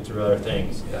and through other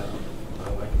things. Yeah, I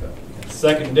like that.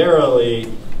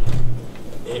 Secondarily,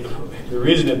 the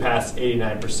reason it passed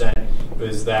 89%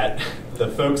 was that the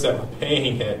folks that were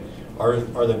paying it are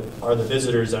the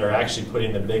visitors that are actually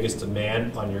putting the biggest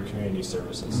demand on your community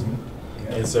services. Mm-hmm.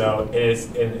 And so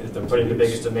they're putting the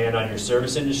biggest demand on your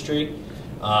service industry.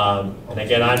 And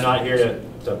again, I'm not here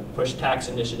to push tax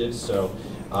initiatives, so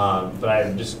but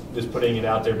I'm just putting it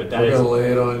out there. But we're going to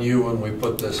lay it on you when we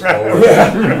put this forward.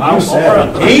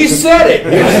 He said it.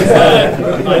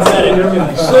 I said it.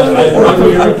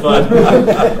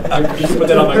 I just put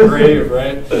that on my grave,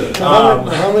 right?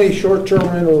 How many short-term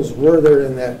rentals were there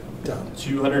in that town?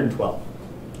 212.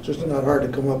 It's just not hard to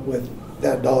come up with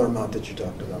that dollar amount that you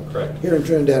talked about. Correct. Here in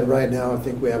Trinidad right now, I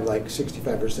think we have like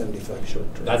 65 or 75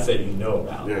 short-term. That's that you know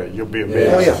about. Yeah, you'll be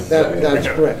amazed. Oh yeah, that's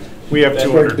correct. We have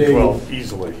 212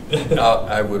 easily.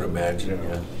 I would imagine,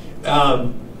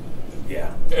 yeah.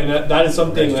 Yeah, and that is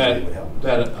something that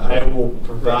I will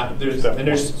provide.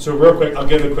 So real quick, I'll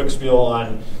give a quick spiel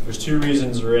on. There's two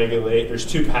reasons to regulate. There's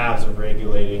two paths of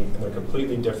regulating, and they're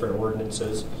completely different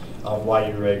ordinances of why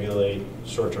you regulate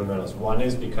short-term rentals. One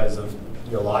is because of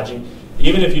your lodging.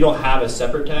 Even if you don't have a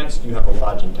separate tax, you have a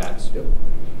lodging tax. Yep.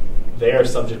 They are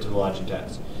subject to the lodging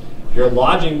tax. Your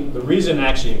lodging, the reason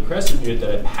actually in Crescent View that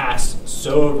it passed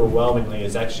so overwhelmingly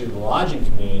is actually the lodging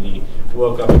community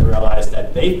woke up and realized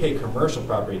that they pay commercial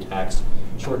property tax,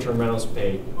 short-term rentals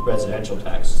pay residential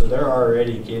tax. So they're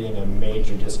already getting a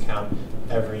major discount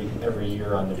every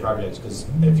year on the property tax. Because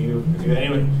if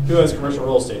anyone who owns commercial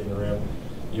real estate in the room,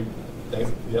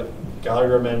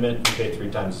 Gallagher Amendment, you pay 3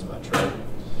 times as much, right?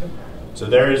 So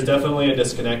there is definitely a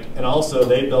disconnect. And also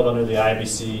they built under the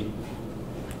IBC.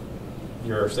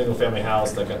 Your single-family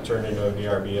house that got turned into a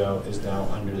VRBO is now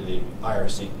under the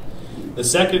IRC. The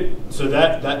second, so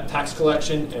that tax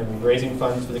collection and raising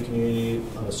funds for the community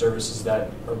on the services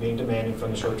that are being demanded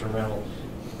from the short-term rental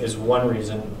is one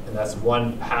reason, and that's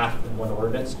one path and one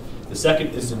ordinance. The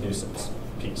second is the nuisance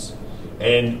piece.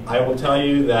 And I will tell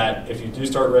you that if you do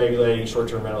start regulating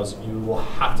short-term rentals, you will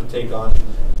have to take on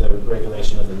the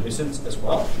regulation of the nuisance as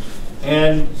well.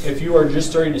 And if you are just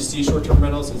starting to see short-term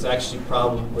rentals, it's actually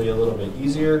probably a little bit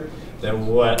easier than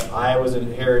what I was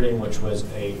inheriting, which was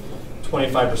a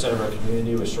 25% of our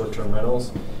community was short-term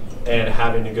rentals, and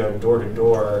having to go door to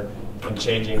door and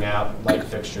changing out light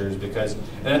fixtures because,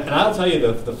 and I'll tell you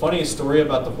the funniest story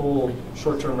about the whole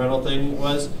short-term rental thing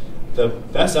was, the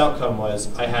best outcome was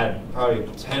I had probably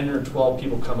 10 or 12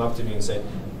 people come up to me and say,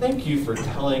 "Thank you for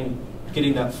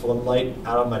getting that floodlight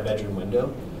out of my bedroom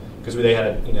window," because they had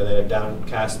a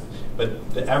downcast. But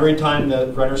every time the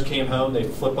renters came home, they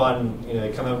flip on, they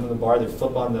come home from the bar, they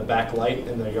flip on the back light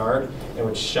in their yard, and it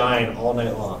would shine all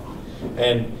night long.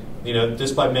 And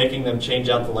just by making them change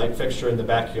out the light fixture in the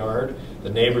backyard, the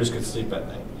neighbors could sleep at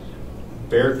night.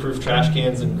 Bear-proof trash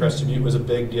cans in Crescent View was a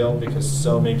big deal because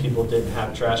so many people didn't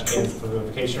have trash cans for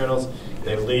vacation rentals.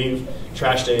 They leave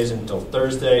trash days until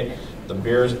Thursday. The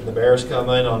bears come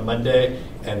in on Monday,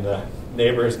 and the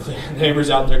neighbors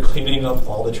out there cleaning up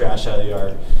all the trash out of the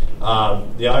yard.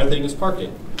 The other thing is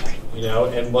parking,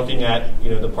 and looking at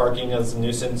the parking as a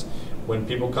nuisance. When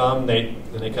people come, they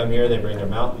come here. They bring their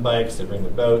mountain bikes. They bring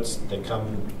their boats. They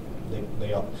come.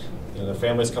 Their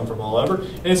families come from all over,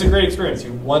 and it's a great experience.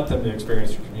 You want them to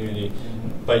experience your community,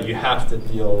 but you have to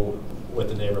deal with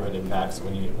the neighborhood impacts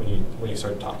when you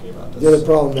start talking about this. The other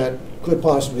problem that could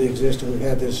possibly exist, and we've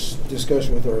had this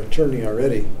discussion with our attorney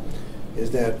already,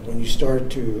 is that when you start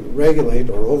to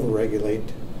regulate or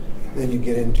over-regulate, then you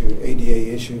get into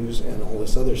ADA issues and all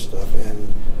this other stuff,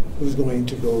 and who's going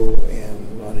to go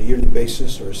and on a yearly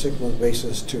basis or a 6-month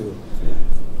basis to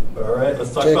all right,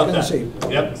 let's talk about that.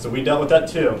 Yep, so we dealt with that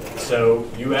too. So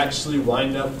you actually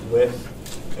wind up with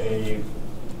an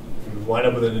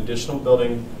additional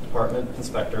building department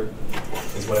inspector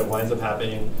is what it winds up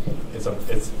happening. It's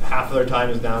half of their time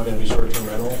is now going to be short-term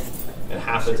rental, and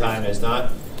half the time is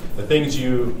not. The things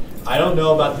I don't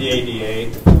know about the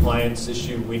ADA compliance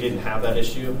issue. We didn't have that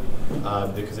issue.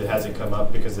 because it hasn't come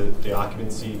up because the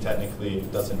occupancy technically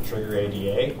doesn't trigger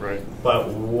ADA. Right. But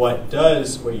what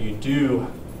you do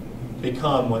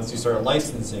become once you start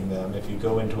licensing them, if you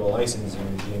go into a licensing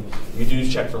regime, you do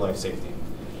check for life safety.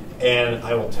 And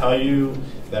I will tell you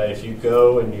that if you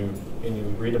go and you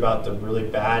read about the really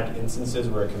bad instances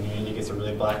where a community gets a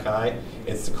really black eye,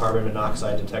 it's the carbon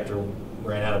monoxide detector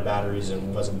ran out of batteries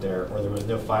and wasn't there, or there was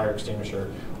no fire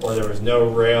extinguisher, or there was no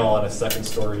rail on a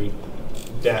second-story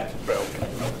deck,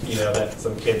 that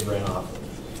some kid ran off.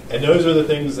 And those are the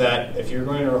things that if you're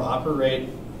going to operate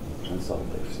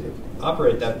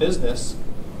that business,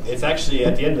 it's actually,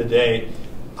 at the end of the day,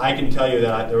 I can tell you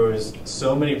that there was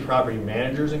so many property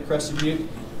managers in Crested Butte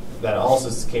that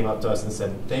also came up to us and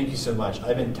said, thank you so much.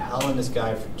 I've been telling this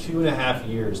guy for 2.5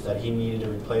 years that he needed to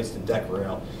replace the deck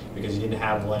rail because he didn't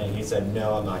have one, and he said,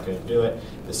 no, I'm not going to do it.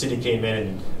 The city came in,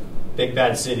 and big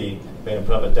bad city made him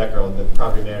put up a deck rail, and the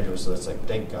property manager was like,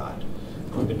 thank God.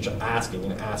 We've been asking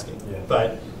and asking. Yeah.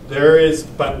 But there's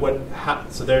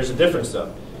a difference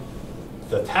though.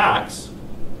 The tax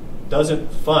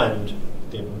doesn't fund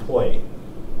the employee.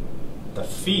 The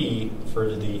fee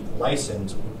for the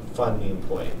license would fund the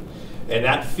employee. And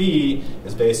that fee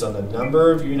is based on the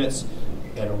number of units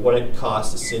and what it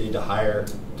costs the city to hire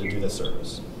to do the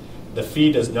service. The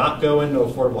fee does not go into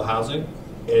affordable housing.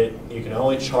 You can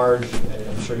only charge, and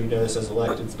I'm sure you know this as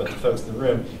electeds, but the folks in the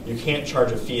room, you can't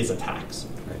charge a fee as a tax,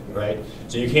 right?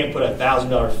 So you can't put a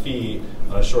 $1,000 fee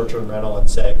on a short-term rental and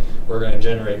say, we're going to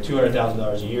generate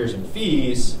 $200,000 a year in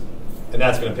fees, and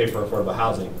that's going to pay for affordable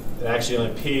housing. It actually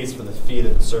only pays for the fee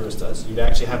that the service does. You'd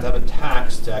actually have to have a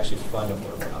tax to actually fund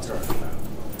affordable housing.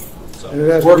 So, and it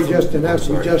has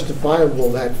to be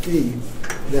justifiable, that fee,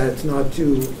 that it's not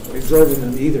too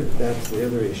exorbitant either. That's the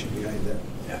other issue behind that.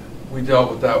 Yeah. We dealt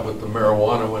with that with the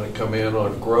marijuana when it come in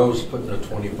on grows, putting a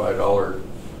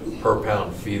 $25 per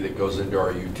pound fee that goes into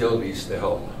our utilities to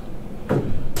help,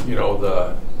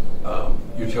 the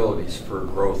utilities for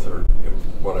growth or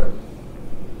whatever.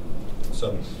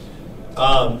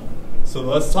 So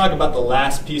let's talk about the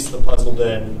last piece of the puzzle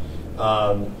then,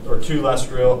 or two less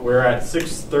real. We're at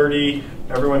 6:30.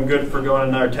 Everyone good for going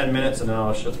another 10 minutes, and then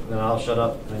I'll shut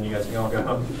up, and then you guys can all go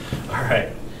home. All right.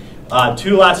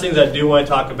 Two last things I do want to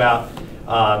talk about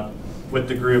with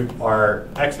the group are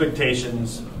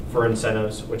expectations for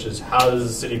incentives, which is how does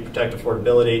the city protect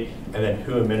affordability, and then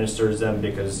who administers them,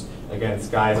 because, again, this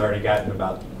guy's already gotten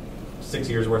about 6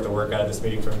 years worth of work out of this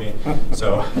meeting from me,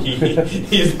 so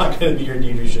he's not going to be your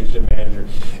deed restriction manager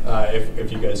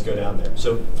if you guys go down there.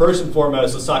 So first and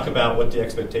foremost, let's talk about what the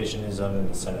expectation is on an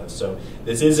incentive. So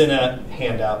this isn't a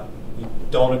handout. You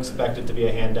don't expect it to be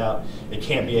a handout. It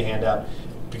can't be a handout,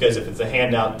 because if it's a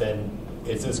handout, then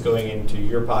it's just going into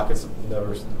your pockets,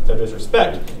 no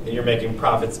disrespect, and you're making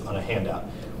profits on a handout.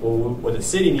 Well, what the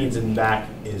city needs in back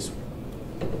is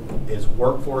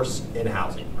workforce in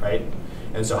housing, right?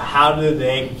 And so how do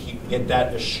they get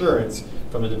that assurance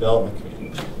from the development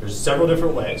community? There's several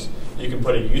different ways. You can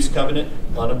put a use covenant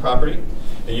on a property.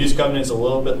 A use covenant is a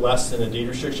little bit less than a deed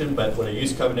restriction, but what a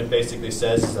use covenant basically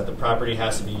says is that the property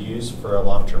has to be used for a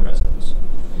long-term residence.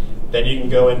 Then you can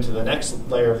go into the next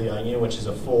layer of the onion, which is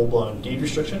a full-blown deed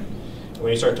restriction. And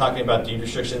when you start talking about deed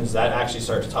restrictions, that actually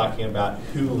starts talking about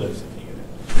who lives in the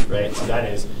unit, right? So that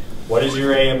is, what is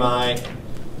your AMI?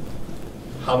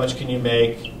 How much can you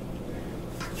make?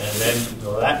 And then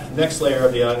that next layer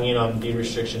of the onion on deed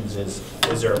restrictions is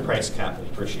there a price cap of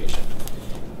depreciation?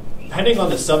 Depending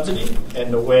on the subsidy,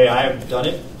 and the way I've done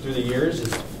it through the years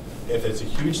is, if it's a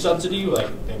huge subsidy, like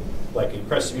in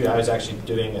Crested Butte, I was actually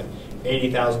doing an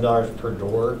 $80,000 per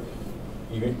door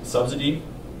subsidy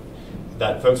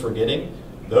that folks were getting.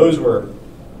 Those were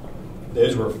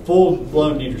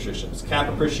full-blown deed restrictions. Cap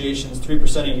appreciations,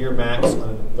 3% a year max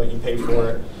on what you pay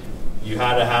for it. You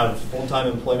had to have full-time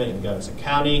employment in Gunnison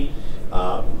County.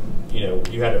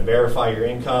 You had to verify your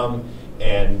income,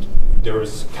 and there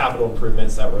was capital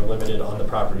improvements that were limited on the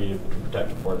property to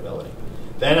protect affordability.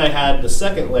 Then I had the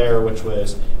second layer, which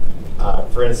was,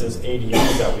 for instance,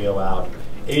 ADUs that we allowed.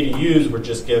 ADUs were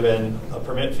just given a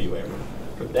permit fee waiver.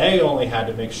 They only had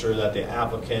to make sure that the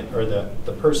applicant or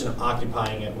the person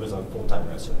occupying it was a full-time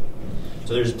resident.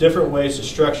 So there's different ways to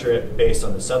structure it based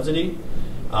on the subsidy.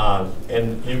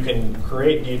 And you can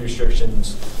create deed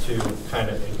restrictions to kind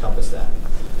of encompass that.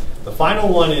 The final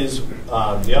one is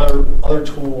the other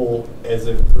tool as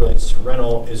it relates to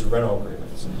rental is rental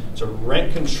agreements. So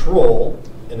rent control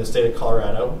in the state of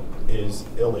Colorado is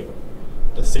illegal.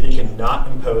 The city cannot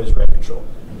impose rent control.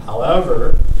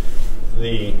 However,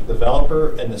 the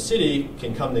developer and the city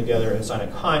can come together and sign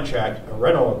a contract, a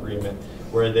rental agreement,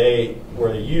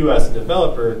 where you as a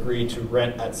developer agree to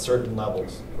rent at certain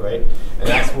levels, right? And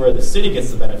that's where the city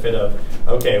gets the benefit of,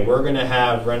 okay, we're going to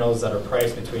have rentals that are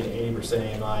priced between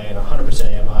 80% AMI and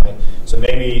 100% AMI. So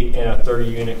maybe in a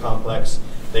 30-unit complex,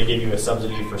 they give you a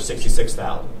subsidy for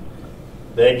 $66,000.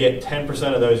 They get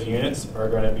 10% of those units are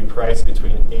going to be priced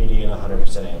between 80 and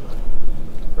 100% AMI,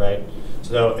 right?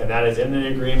 So, and that is in the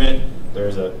agreement.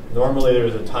 Normally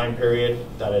there's a time period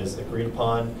that is agreed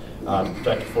upon.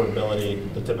 Protect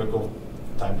affordability. The typical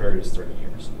time period is 30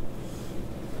 years,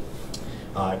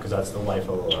 because that's the life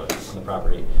of the loan on the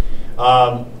property.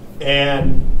 And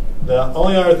the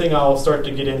only other thing I'll start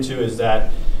to get into is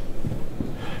that,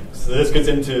 so this gets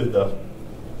into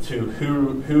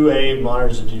who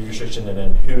monitors the deed restriction and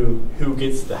then who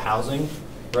gets the housing,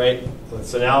 right?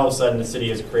 So now all of a sudden the city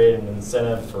has created an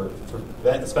incentive for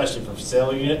that, especially for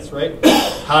sale units, right?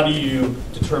 How do you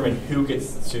determine who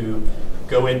gets to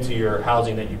go into your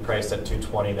housing that you priced at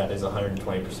 $220 that is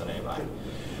 120% AMI?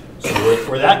 So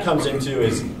where that comes into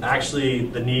is actually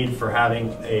the need for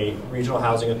having a regional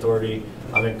housing authority.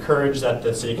 I'm encouraged that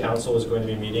the city council is going to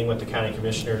be meeting with the county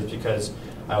commissioners, because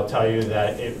I'll tell you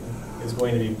that it is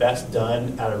going to be best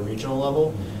done at a regional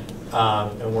level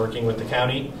and working with the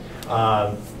county.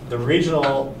 The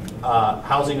regional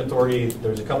housing authority,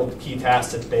 there's a couple of key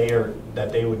tasks that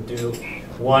they would do.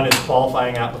 One is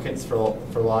qualifying applicants for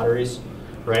lotteries,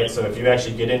 right? So if you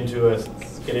actually get into a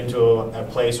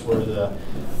place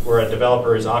where a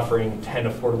developer is offering 10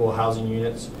 affordable housing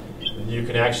units, you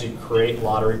can actually create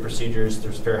lottery procedures.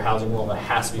 There's fair housing law that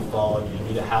has to be followed. You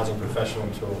need a housing professional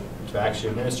to actually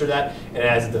administer that. And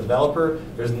as a developer,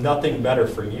 there's nothing better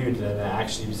for you than to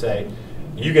actually say,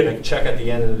 you get a check at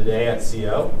the end of the day at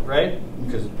CO, right?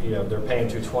 Because they're paying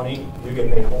 $220, you get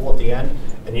made whole at the end,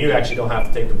 and you actually don't have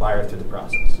to take the buyer through the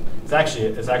process. It's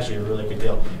actually a really good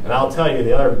deal. And I'll tell you,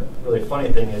 the other really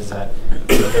funny thing is that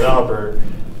the developer,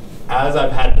 as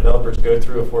I've had developers go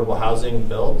through affordable housing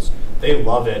builds, they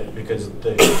love it because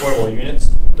the affordable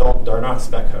units they're not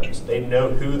spec homes. They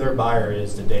know who their buyer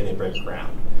is the day they break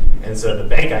ground. And so the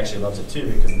bank actually loves it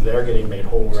too, because they're getting made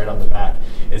whole right on the back.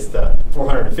 It's the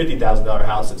 $450,000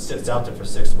 house that sits out there for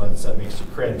 6 months that makes you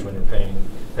cringe when you're paying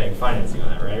financing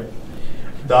on it, right?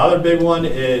 The other big one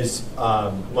is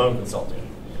loan consulting.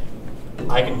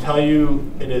 I can tell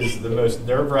you it is the most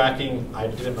nerve-wracking. I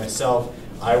did it myself.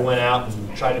 I went out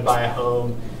and tried to buy a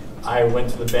home. I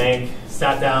went to the bank,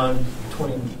 sat down,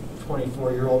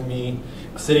 24-year-old me,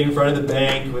 sitting in front of the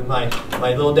bank with my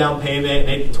little down payment, and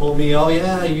they told me, oh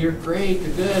yeah, you're great,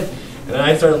 you're good. And then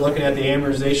I started looking at the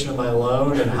amortization of my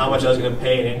loan and how much I was going to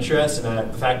pay in interest, and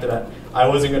the fact that I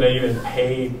wasn't going to even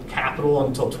pay capital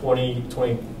until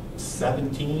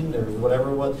 2017 or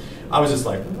whatever it was. I was just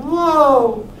like,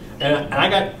 whoa. And I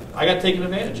got taken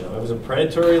advantage of. It was a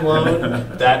predatory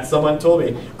loan that someone told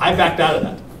me. I backed out of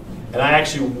that. And I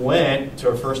actually went to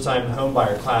a first-time home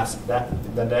buyer class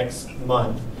the next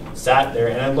month, sat there,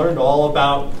 and I learned all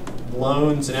about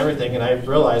loans and everything, and I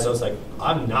realized, I was like,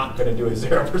 I'm not going to do a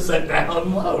 0%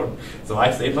 down loan. So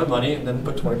I saved my money and then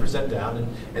put 20% down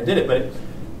and did it. But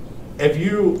if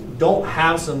you don't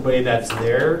have somebody that's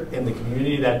there in the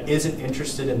community that isn't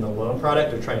interested in the loan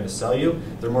product they're trying to sell you,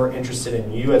 they're more interested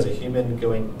in you as a human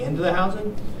going into the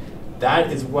housing,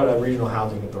 that is what a regional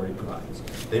housing authority provides.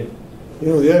 The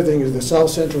other thing is the South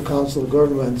Central Council of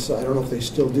Governments, I don't know if they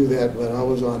still do that, but I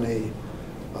was on a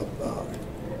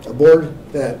board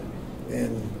that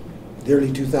in the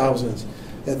early 2000s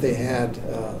that they had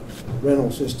rental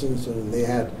assistance, and they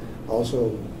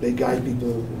guide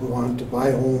people who want to buy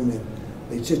a home, and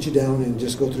they'd sit you down and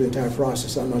just go through the entire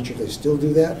process. I'm not sure if they still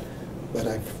do that, but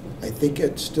I think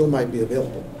it still might be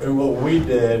available. And what we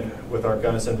did with our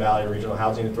Gunnison Valley Regional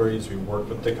Housing Authority is we worked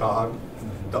with the COG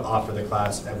to offer the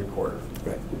class every quarter.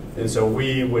 Right. And so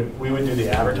we would do the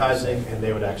advertising, and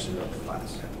they would actually run the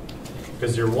class.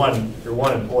 Because your one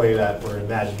employee that we're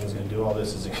imagining is going to do all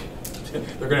this is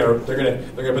they're gonna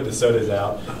put the sodas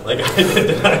out like I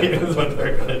did tonight. Is what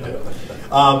they're going to do.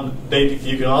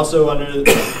 You can also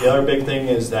the other big thing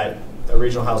is that a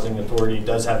regional housing authority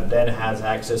has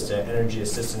access to energy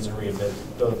assistance and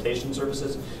rehabilitation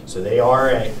services. So they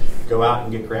go out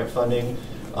and get grant funding,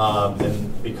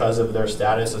 and because of their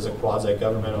status as a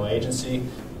quasi-governmental agency,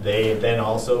 they then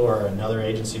also are another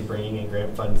agency bringing in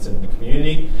grant funds in the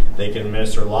community. They can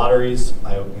administer lotteries.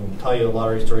 I can tell you a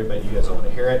lottery story, but you guys don't want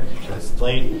to hear it because it's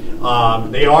late.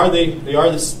 They are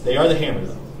the hammer,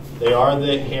 though. They are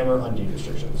the hammer on deed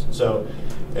restrictions. So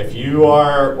if you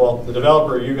are, well, the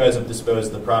developer, you guys have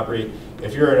disposed of the property.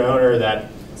 If you're an owner that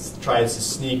tries to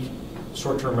sneak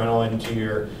short-term rental into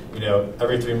your,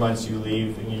 every 3 months you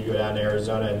leave and you go down to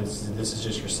Arizona, and this is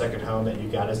just your second home that you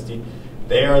got us to.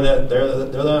 They're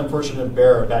the unfortunate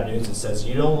bearer of bad news that says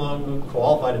you don't longer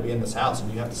qualify to be in this house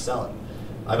and you have to sell it.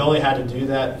 I've only had to do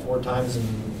that 4 times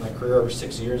in my career over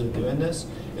 6 years of doing this.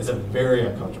 It's a very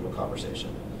uncomfortable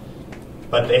conversation,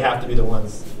 but they have to be the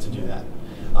ones to do that,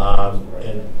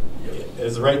 and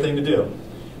it's the right thing to do.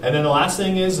 And then the last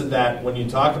thing is that when you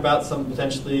talk about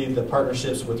potentially the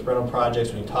partnerships with rental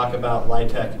projects, when you talk about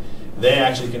LIHTC, they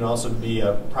actually can also be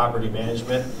a property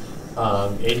management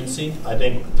agency. I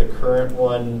think the current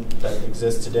one that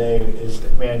exists today is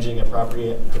managing a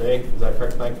property today. Is that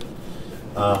correct, Mike?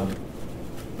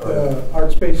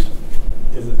 Art Space.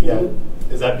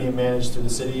 Is that being managed through the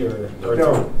city or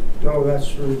no, that's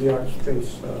through the Art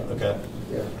Space. Okay.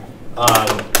 Yeah.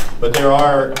 But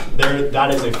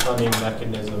that is a funding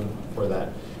mechanism for that.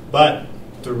 But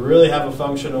to really have a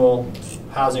functional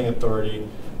housing authority,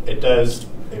 it does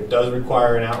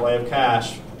require an outlay of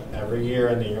cash every year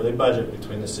in the yearly budget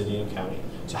between the city and county.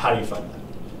 So how do you fund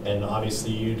that? And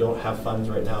obviously you don't have funds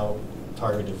right now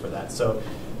targeted for that. So,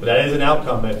 but that is an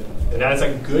outcome, and that is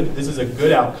this is a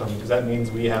good outcome because that means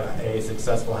we have a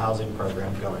successful housing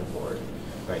program going forward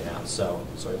right now. So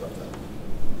sorry about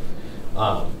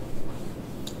that.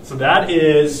 So that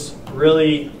is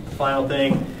really the final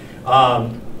thing.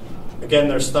 Again,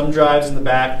 there's thumb drives in the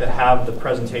back that have the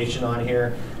presentation on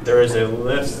here. There is a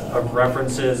list of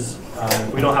references.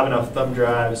 If we don't have enough thumb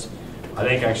drives, I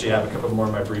think I actually have a couple more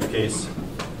in my briefcase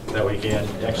that we can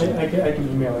actually. I can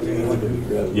email it to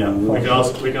anyone. Yeah, we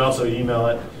can also email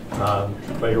it.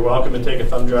 But you're welcome to take a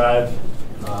thumb drive.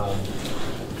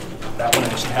 That one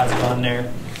actually has it on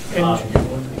there.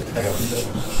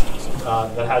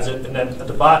 That has it, and then at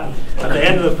the bottom, at the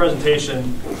end of the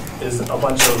presentation, is a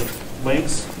bunch of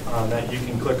links that you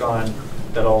can click on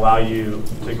that'll allow you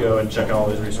to go and check out all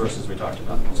these resources we talked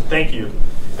about. So thank you.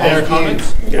 Any other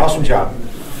comments? Awesome job.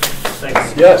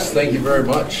 Thanks. Yes, thank you very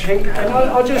much. Hey, and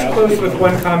I'll just close with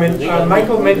one comment.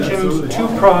 Michael mentioned 2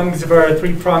 prongs of our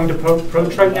 3-pronged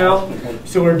approach right now.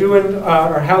 So we're doing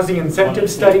our housing incentive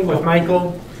study with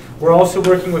Michael. We're also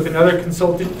working with another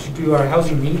consultant to do our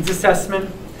housing needs assessment,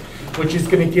 which is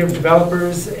going to give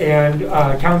developers and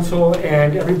council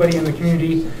and everybody in the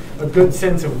community a good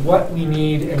sense of what we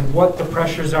need and what the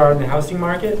pressures are in the housing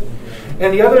market.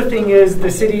 And the other thing is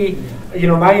the city,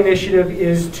 my initiative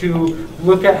is to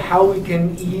look at how we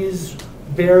can ease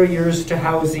barriers to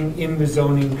housing in the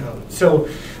zoning code. So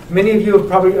many of you have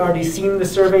probably already seen the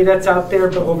survey that's out there,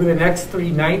 but over the next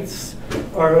 3 nights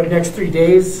or next 3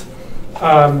 days,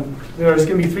 there's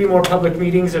going to be 3 more public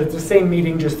meetings. It's the same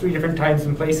meeting, just 3 different times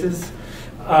and places,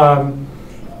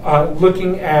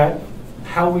 looking at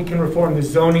how we can reform the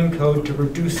zoning code to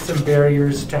reduce some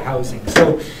barriers to housing.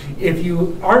 So if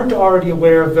you aren't already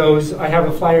aware of those, I have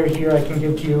a flyer here I can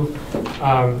give to you.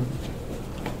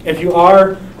 If you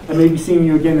are, I may be seeing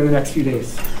you again in the next few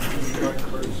days.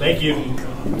 Thank you.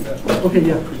 Okay,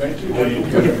 yeah. Thank you.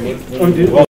 Okay.